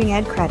Continuing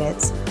Ed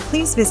credits,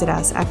 please visit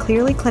us at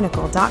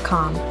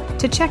clearlyclinical.com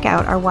to check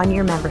out our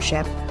one-year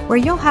membership, where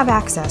you'll have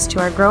access to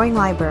our growing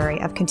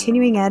library of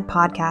Continuing Ed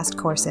podcast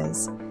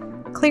courses.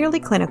 Clearly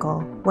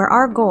Clinical, where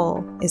our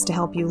goal is to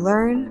help you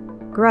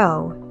learn,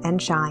 grow,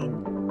 and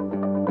shine.